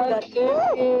God, oh my God.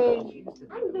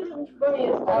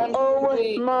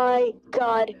 Oh my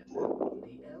God.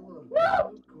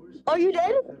 No! Are you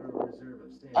dead?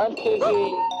 I'm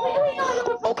kicking.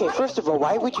 Okay, first of all,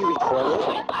 why would you record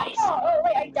it? Oh,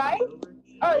 wait, I died?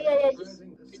 Oh, yeah,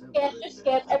 just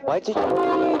skip. Why did you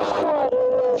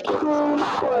skip?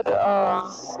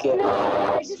 No, I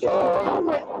just Skip.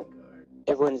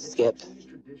 Everyone skip.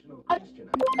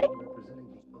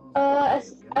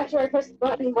 Actually, I pressed the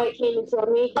button, white came and told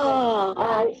me.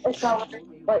 It's not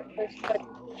white first.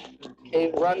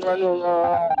 Hey, run.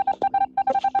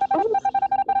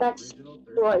 That's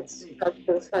what's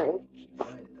the sign.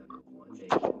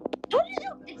 How did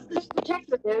you? It's the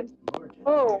projector, dude.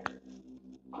 Oh.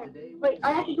 Wait,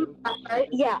 I have to do that, right?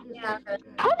 Yeah. Yeah.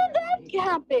 How did that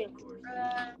happen?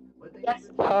 Yes.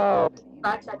 Oh.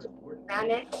 That's such a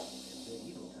granite.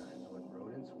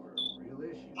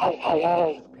 Hi.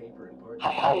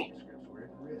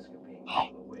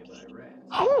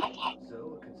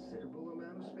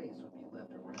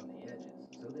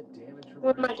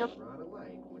 Where am I jumping?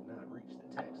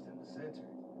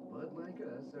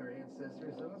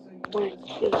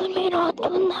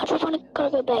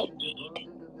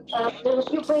 There's a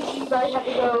few places you guys have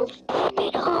to go.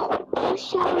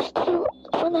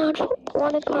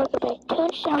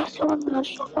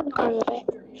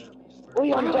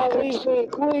 Please,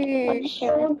 please.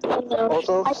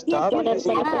 Also, stop do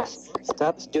using the the mask.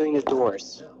 Stop doing the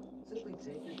doors.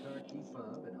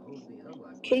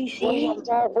 Can you see me?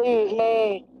 Don't leave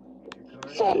me.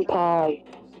 Senpai.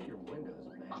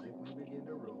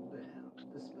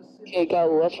 Okay,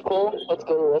 go, let's go. Let's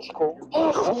go.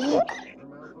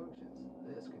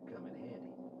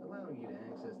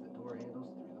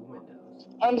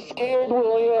 I'm scared,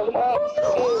 William. I'm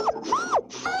scared.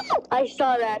 I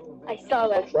saw that.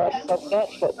 Fuck that.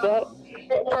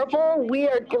 Purple, we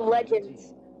are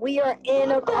legends. We are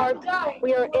in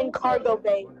cargo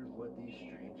bay.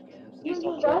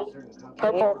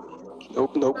 Purple.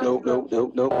 Nope. No.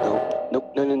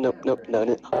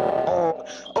 Oh,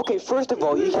 okay, first of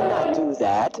all, you cannot do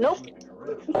that. Nope.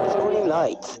 It's only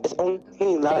lights. You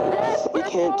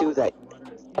can't do that.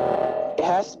 It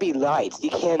has to be lights. You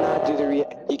cannot do the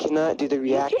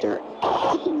reactor.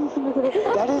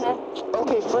 That is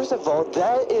okay. First of all,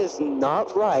 that is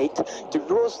not right. The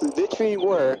rules literally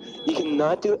were you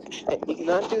cannot do the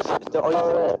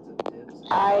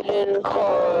I didn't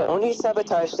call it. only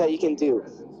sabotage that you can do.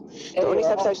 The only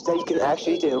sabotage that you can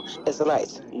actually do is the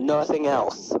lights. Nothing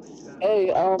else. Hey,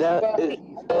 That is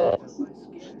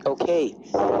okay.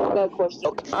 that question.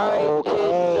 Okay. I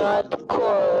did not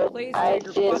call it. Please I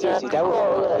take your did Seriously, not that was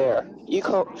call not it. fair.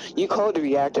 You called the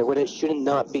reactor when it should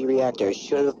not be reactor. It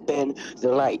should have been the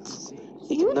lights.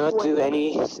 You cannot do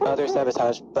any other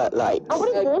sabotage but lights. I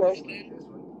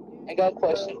got a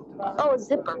question. Oh,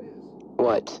 zipper.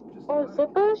 What? Oh,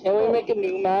 zipper? Can we make a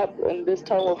new map and this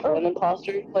time with one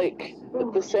imposter? Like,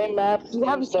 with the same map, You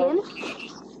have a same skin?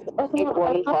 stuff, with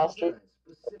one imposter?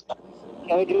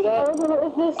 Can we do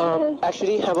that?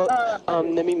 Actually, how about,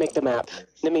 let me make the map.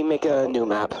 Let me make a new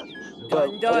map.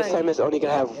 But this time it's only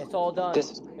gonna have It's all done.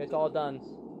 this It's all done.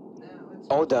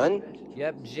 all done.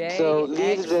 Yep, JXD. So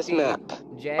leave this map.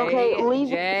 Okay, leave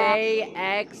the map.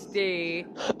 JXD.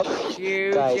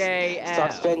 Guys, QJF.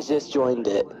 Soxfan just joined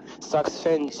it.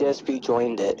 Soxfan just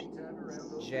rejoined it.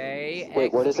 JXD.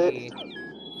 Wait, what is it?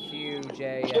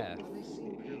 QJF.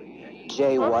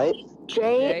 J what?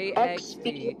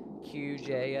 JXD.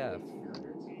 QJF.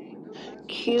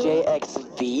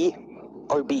 JXV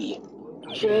or B?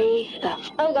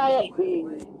 JF. I got it.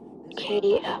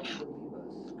 KF.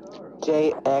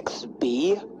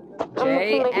 JXB?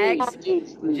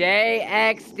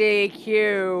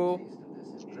 JXDQ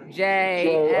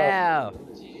JF.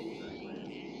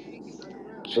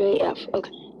 JF.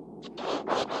 Okay.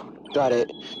 Got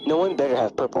it. No one better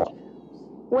have purple.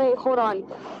 Wait, hold on.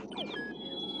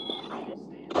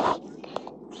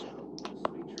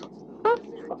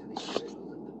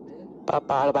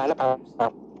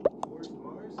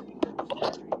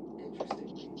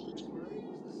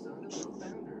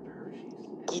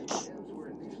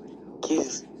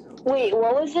 Keith. Wait,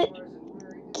 what was it?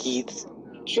 Keith.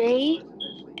 JXDQ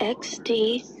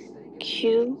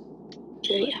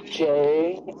JF.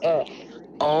 JF.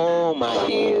 Oh my.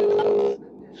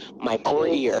 My poor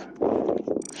ear.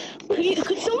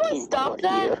 Could someone stop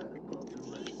that?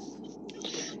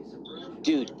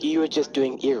 Dude, you were just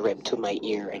doing ear rape to my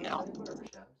ear right now.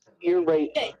 You're right.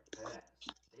 Okay.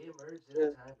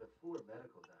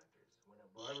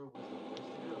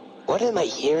 What am I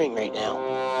hearing right now?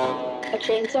 A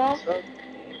chainsaw?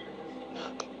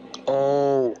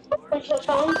 Oh, What's your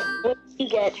phone? What did you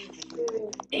get?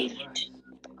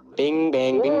 bing,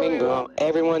 bang, bing, bing, boom.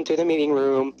 Everyone to the meeting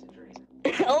room.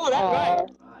 Oh, that right.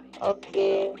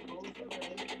 Okay.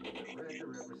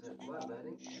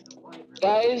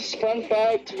 Guys, fun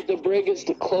fact, the brig is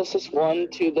the closest one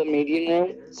to the meeting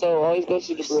room, so always go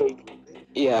to the brig.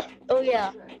 Yeah. Oh,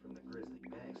 yeah.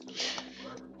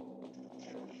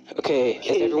 Okay,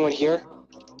 is everyone here?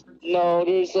 No,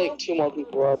 there's like 2 more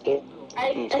people out there.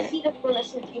 I Okay. see the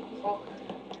fullness of you people.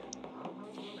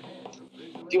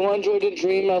 Do you want to join the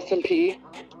Dream SMP?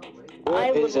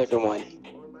 Where is everyone?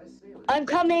 I'm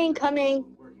coming.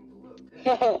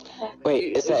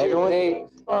 Wait, is that everyone?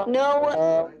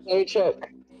 No. Let me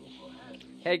check.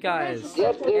 Hey guys.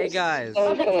 Yep, Hey there's guys.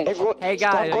 someone coming. Everyone, Hey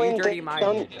stop guys, are you going dirty down.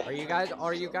 minded?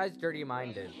 Are you guys dirty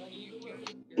minded?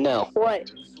 No. What?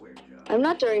 I'm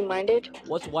not dirty minded.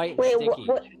 What's white and Wait, sticky?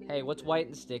 what? Hey, what's white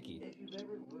and sticky?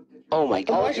 Oh my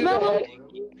god. Marshmallow?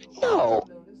 No.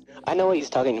 I know what he's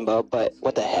talking about, but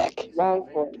what the heck? Wrong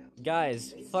one.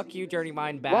 Guys, fuck you dirty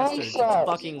mind Wrong bastards. It's shot.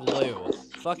 fucking glue.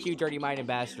 Fuck you dirty minded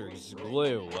bastards.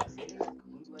 Glue.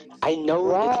 I know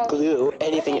Wrong. it's glue.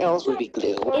 Anything else would be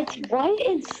glue. It's white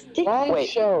and sticky. Wrong Wait.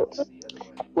 show.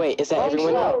 Wait, is that Wrong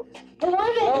everyone now? show. The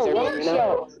one No, Is everyone wrong here now?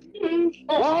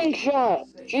 show. Wrong shot.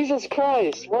 Jesus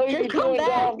Christ, what are you Just come doing back.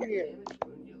 down here?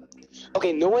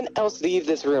 Okay, no one else leave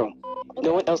this room.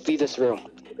 No one else leave this room.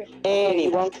 Okay,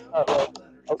 Anyone. wrong shot, right?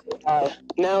 Okay, hi.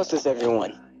 Now says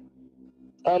everyone.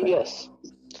 Yes.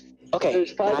 Okay,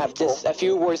 There's now I 5 have people. just a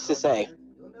few words to say.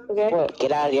 Okay. What?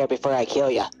 Get out of here before I kill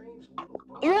ya.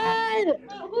 Red!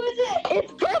 Who is it?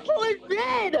 It's purple and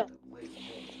red!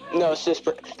 No, it's just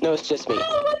me.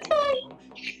 Oh, what kind?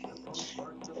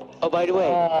 Oh, by the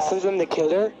way, since I'm the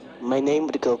killer, my name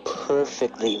would go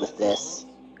perfectly with this.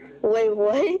 Wait,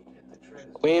 what?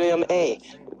 William A,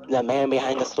 the man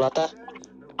behind the slaughter.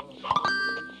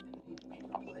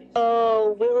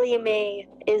 Oh, William A.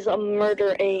 is a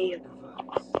murder A.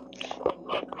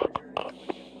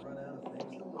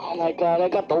 Oh my god, I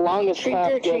got the longest Trick or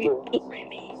path treat. ever.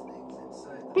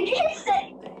 Did you just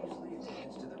say?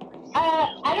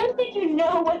 I don't think you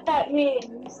know what that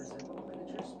means.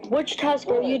 Which task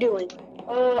are you doing?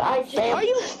 I just. Are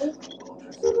you?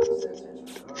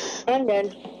 I'm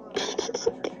done.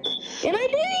 And I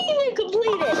didn't even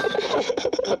complete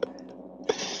it.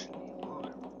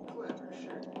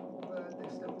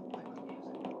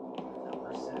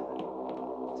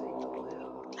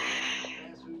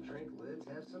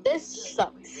 This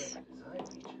sucks.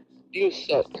 You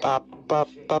suck.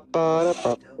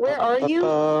 Where are you?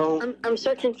 I'm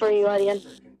searching for you, Adian.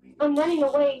 I'm running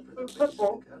away from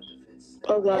purple.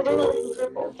 Oh god. I'm running away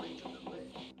from purple.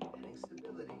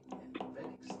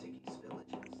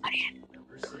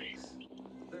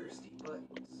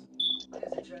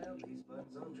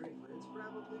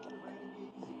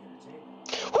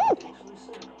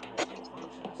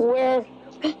 Where?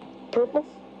 Purple?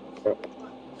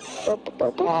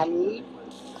 Purple?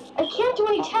 I can't do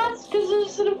any tasks because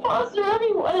there's an imposter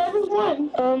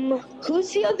everyone.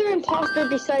 Who's the other imposter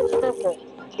besides Purple?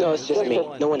 No, it's just me.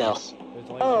 No one else.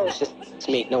 Oh. It's just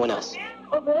me. No one else.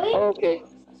 Oh, really? Okay.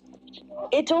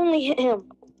 It's only him.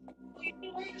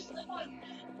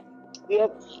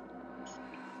 Yep.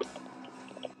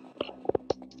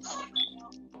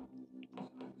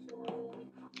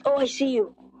 Oh, I see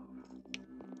you.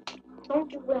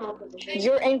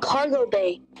 You're in cargo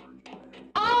bay.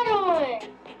 Alan!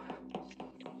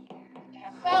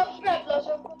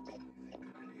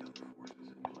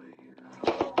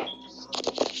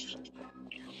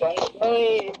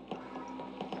 Hey.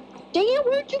 Dang it,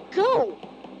 where'd you go?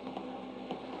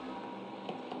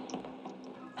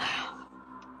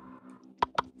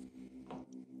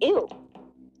 Ew.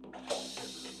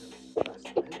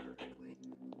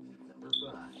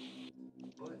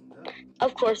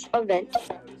 Of course, a vent.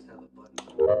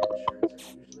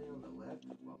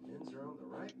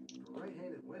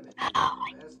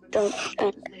 Don't.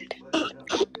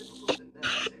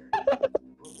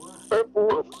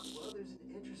 Purple.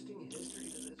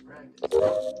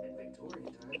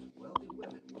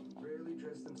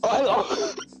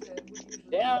 Oh,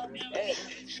 Damn. Hey.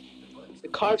 The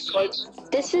car's quite.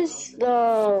 This is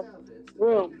the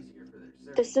room.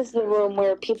 This is the room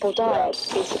where people died,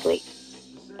 basically.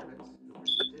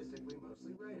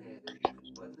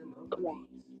 Come on.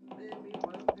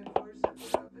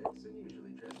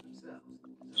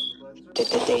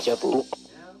 The deja vu.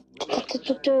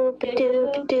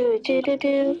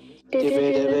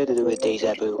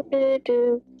 Deja vu.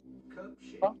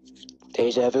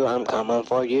 Deja vu, I'm coming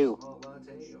for you.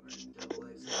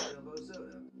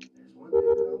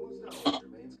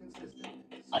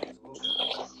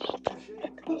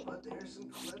 But there's some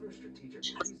clever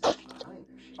strategic reasons behind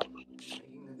their shape.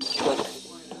 Making the design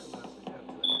wide allows the cup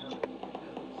to accommodate your nose,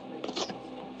 making it easier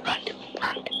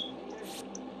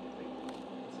to drink.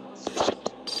 It's also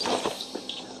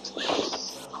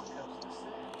allows the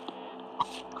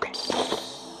cups to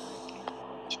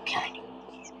stand.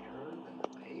 Curve and the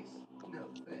base? No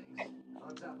thanks.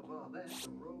 On top of all that, the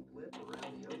rolled lip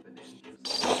around the open end gives the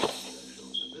cup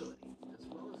structural stability, as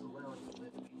well as allowing the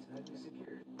lid to be tightly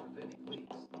secured, preventing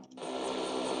leaks.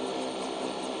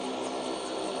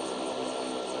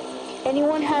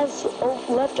 Anyone has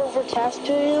leftover tasks to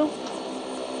do?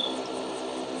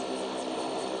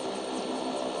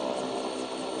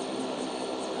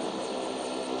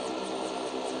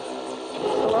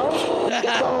 Hello?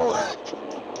 No!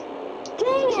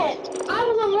 Dang it! I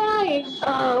was alive!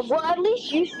 Well, at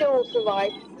least you still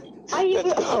survived. I even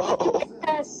No!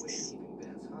 tasks.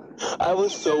 I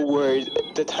was so worried.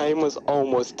 The time was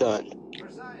almost done.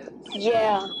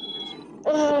 Yeah.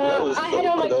 was I so had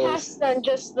all my close. tasks done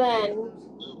just then.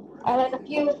 Like a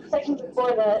few seconds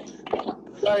before that.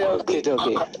 Okay,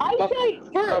 okay. I died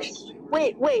first.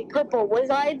 Wait, Purple. Was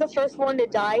I the first one to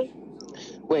die?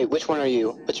 Wait, which one are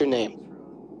you? What's your name?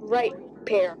 Right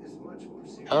pair.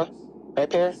 Huh? Right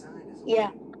pair? Yeah.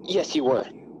 Yes, you were.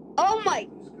 Oh my.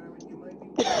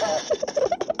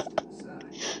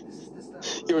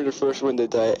 You were the first one to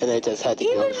die, and I just had to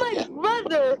kill Even you. my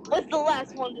brother was the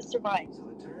last one to survive.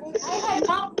 I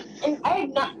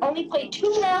had not only played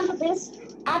 2 rounds of this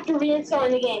after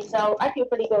reinstalling the game, so I feel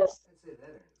pretty good.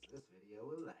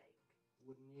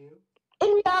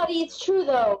 In reality, it's true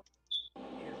though.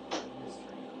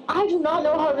 I do not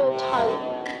know how to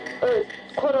type, or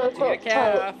quote unquote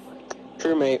type.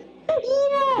 Crewmate.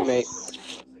 Crewmate. Yes.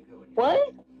 What?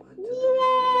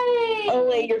 Yay! Oh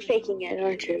wait, you're faking it,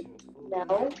 aren't you?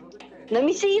 No. Let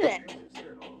me see then.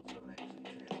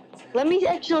 Let me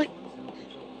actually.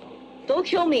 Don't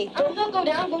kill me. Don't go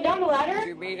down the ladder.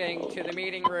 To the meeting room, to the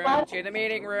meeting room, to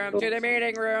the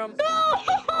meeting room.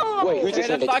 No! Wait, who To just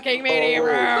the said it? fucking meeting Oh.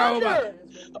 room. Brother!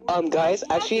 Guys,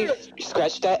 actually,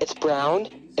 scratch that. It's brown.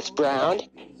 It's brown.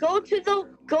 Go to the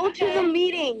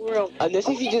meeting room. Unless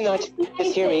if you do not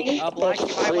just hear me, Black,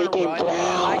 it's you might want to freaking run.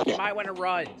 brown. Black, you might want to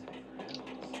run.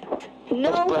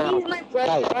 No, brown. he's my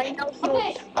brother. Guys. I know.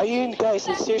 Okay. Are you guys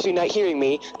seriously not hearing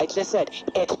me? I just said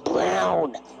it's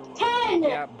brown. 10.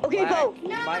 Yeah, Okay, Black, go. you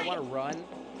might want to run.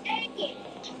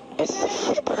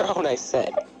 It's brown. I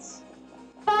said.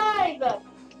 5,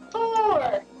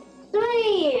 4,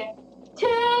 3,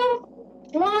 2,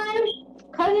 1.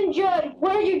 Cousin Judd,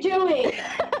 what are you doing?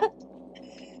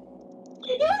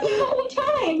 You was here the whole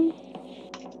time.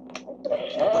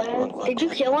 Did you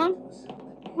kill him?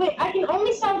 Wait, I can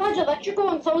only sabotage electrical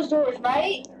and closed doors,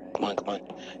 right? Come on.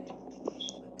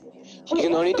 You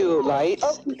can only do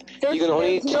lights.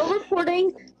 There's no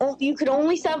recording. Oh, you can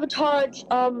only sabotage,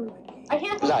 I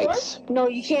can't close Lights. doors? No,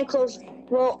 you can't close.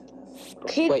 Well,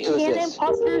 Wait, who is can this?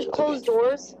 imposters close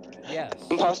doors? Yes.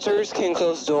 Imposters can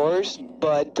close doors,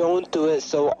 but don't do it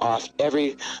so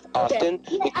often,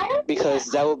 because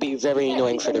that will be very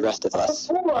annoying for the rest of us.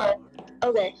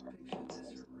 Okay.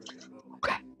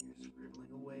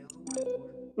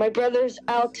 My brother's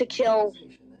out to kill.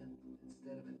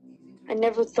 I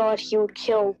never thought he would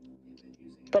kill,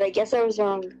 but I guess I was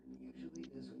wrong.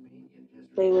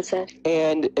 Wait, what's that?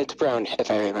 And it's brown, if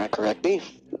I remember correctly.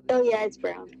 Oh yeah, it's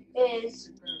brown.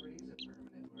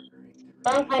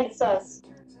 Brown kind of sus.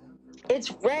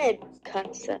 It's red kind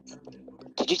of sus.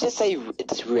 Did you just say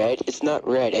it's red? It's not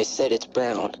red. I said it's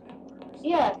brown.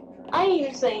 Yeah, I ain't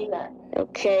even saying that.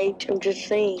 Okay, I'm just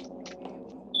saying.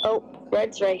 Oh,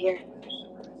 red's right here.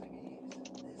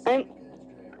 I'm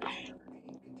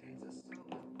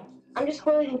just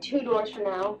closing 2 doors for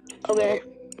now. Okay.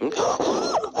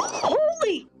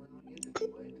 Holy!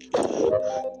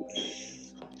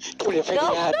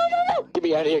 No! Get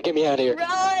me out of here.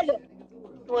 Run!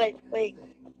 Wait.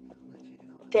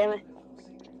 Damn it.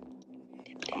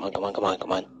 Come on.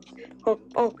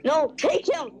 Oh, no! Take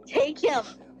him!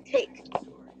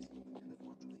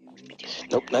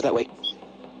 Nope, not that way.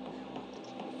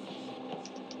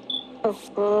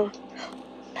 Oh,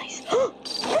 nice. Damn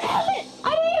it!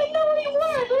 I didn't even know where you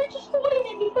were! They were just holding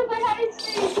it because I hadn't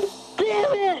seen.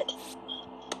 Damn it!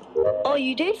 Oh,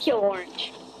 you did kill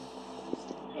Orange.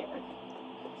 I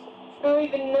don't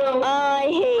even know.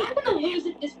 I'm gonna lose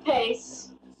at this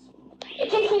pace. It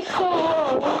takes me so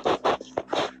long.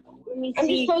 Let me I'm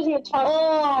see. just closing the top.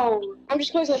 Oh. I'm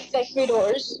just closing like 3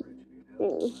 doors.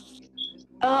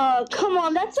 Come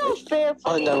on, that's not fair.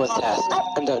 I'm done with task.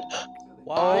 I'm done.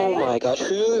 Why? Oh my gosh,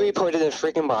 who reported a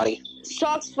freaking body?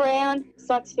 Sucks fan.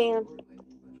 Sucks fan.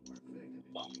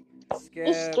 Skip.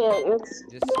 Just skip.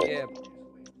 Just skip.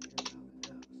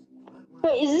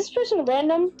 Wait, is this person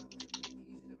random?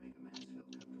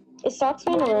 Is Socks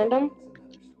fan random?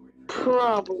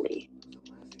 Probably.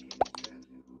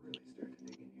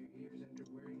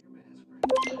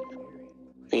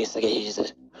 Wait a second, he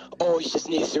just... Oh, he just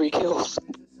needs 3 kills.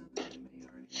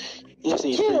 He just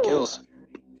needs 3 2. kills.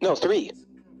 No, 3.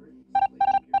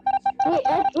 Wait,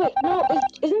 no,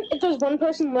 isn't if there's one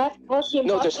person left, plus the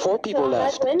No, there's 4 people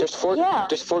left. There's 4. Yeah.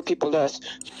 There's 4 people left.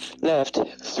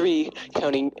 3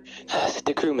 counting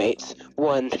the crewmates.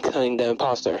 1 counting the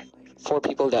imposter. 4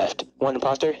 people left. 1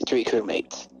 imposter, 3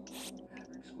 crewmates.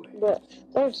 But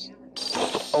there's.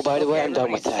 Oh, by the way, I'm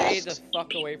done with Stay tasks. the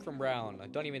fuck away from Brown.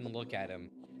 Don't even look at him.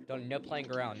 No playing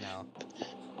around now.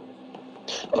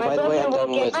 Oh, by the way, I'm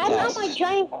done with I'm on my tasks.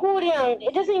 giant cooldown.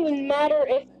 It doesn't even matter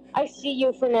if I see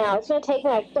you for now. It's gonna take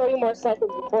me like 30 more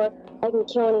seconds before I can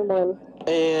kill anyone.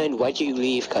 And why'd you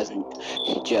leave, Cousin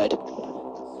Judd?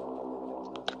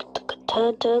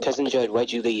 Cousin Judd,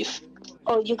 why'd you leave?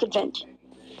 Oh, you could vent.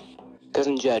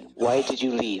 Cousin Judd, why did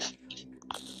you leave?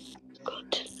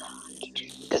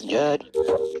 Cousin Judd.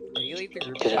 Did you leave the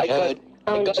group? Cousin I Judd.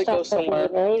 gotta go somewhere. I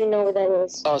don't even know where that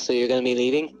is. Oh, so you're gonna be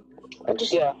leaving? I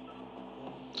just. Yeah.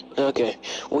 Okay.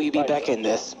 Will you be back in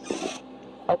this?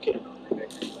 Okay.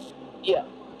 Yeah.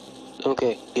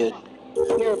 Okay, good.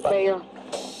 You're a bear.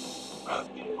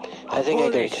 I think I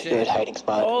Holy got a shit. good hiding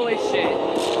spot. Holy shit!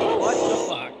 What the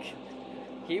fuck?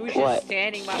 He was just What?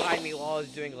 standing behind me while I was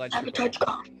doing electrical.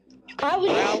 I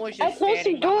Brown was just closed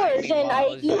some standing behind doors me and while I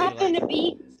was he doing happened to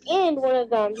be in one of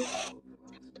them.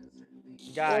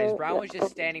 Guys, Brown was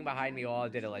just standing behind me while I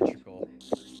did electrical.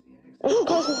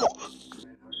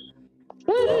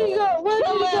 Where did he go? Where did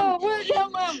he go? Where did he go?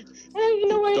 I don't even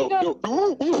know where he goes.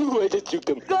 No. I just juked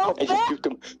him. Go I just back. juked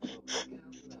him.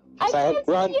 I Cyan, can't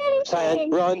run. see anything. Cyan,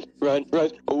 run.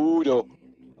 Oh, no.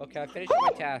 Okay, I finished my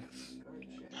tasks.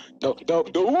 No.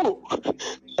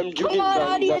 I'm juking Come on,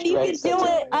 Brown Adia, left, you right, can and do center.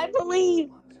 it. I believe.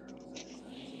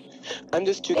 I'm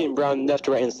just juking Brown left,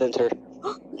 right, and center.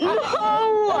 No!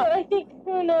 I think.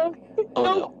 Oh no. Oh,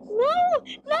 no.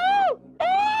 No!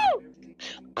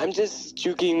 I'm just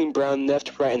juking Brown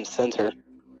left, right, and center.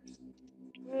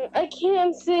 I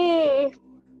can't see.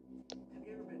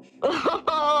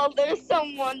 Oh, there's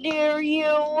someone near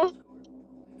you.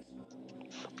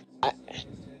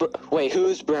 Wait,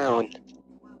 who's Brown?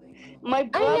 My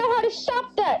brother. I know how to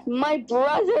stop that. My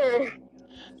brother.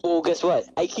 Well, guess what?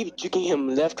 I keep juking him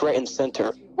left, right, and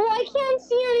center. Well, I can't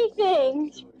see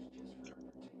anything.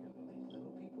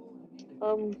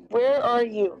 Where are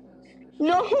you?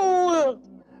 No!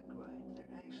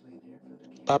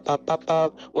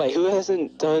 Pop. Wait, who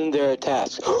hasn't done their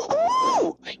task?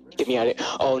 Get me out of here.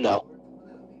 Oh, no.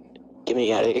 Get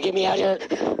me out of here.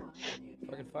 If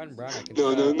I can find Brown, I can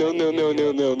No.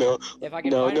 No. If I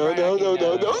can find Brown, I can, No.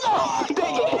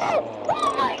 Dang it.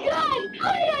 Oh my god!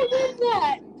 How did I win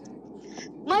that?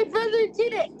 My brother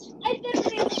did it! I did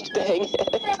it! Dang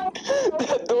it.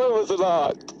 That door was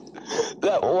locked.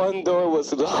 That one door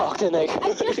was locked and I I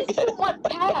couldn't just get took one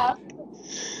path.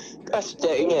 Gosh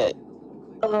dang it.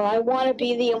 Oh, I want to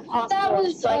be the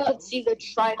imposter so I could see the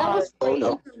tripod. Oh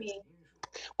no.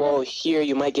 Well, here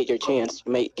you might get your chance.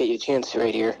 You might get your chance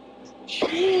right here.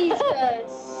 Jesus!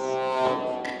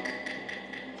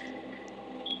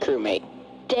 Crewmate.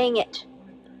 Dang it.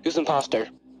 Who's imposter?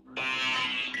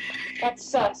 That's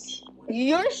sus.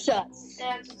 You're sus.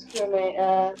 That's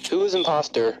crewmate. Who's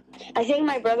imposter? I think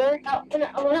my brother. No,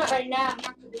 we're not right now.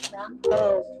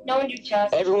 Oh. No one do chess.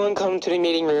 Everyone come to the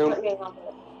meeting room.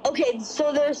 Okay,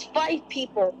 so there's 5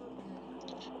 people.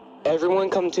 Everyone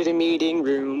come to the meeting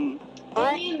room.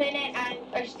 Give me a minute,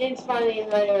 I just didn't spawn the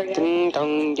inviter again. Ding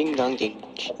dong, ding dong, ding.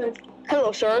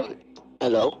 Hello, sir.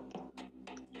 Hello?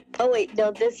 Oh wait, no,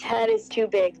 this hat is too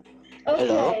big. Okay,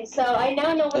 Hello? so I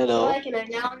now know what Hello? it's like, and I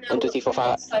now know 1, 2, 3, 4,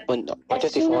 5. 1, 2,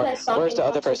 3, 4. Where's the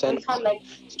other person?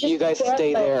 You guys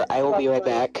stay there. I will be right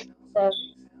back.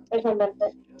 There's my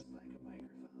benefit.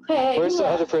 Hey, Where's the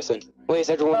other person? Wait, is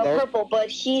everyone there? Purple, but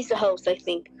he's the host, I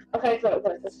think. Okay, go.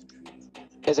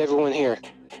 Is everyone here?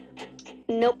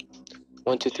 Nope.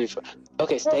 1, 2, 3, 4.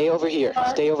 Okay, stay over here.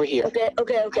 Stay over here. Okay.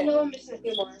 I know I'm missing a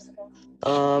few more.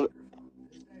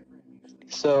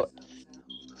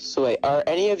 So wait, are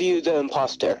any of you the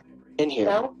imposter in here?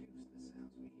 No?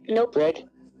 Nope. Red,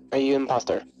 are you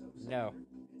imposter? No.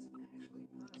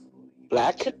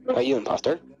 Black, are you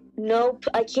imposter? Nope,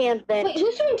 I can't then. Wait,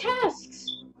 who's doing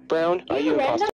tasks? Brown, are you Miranda? imposter?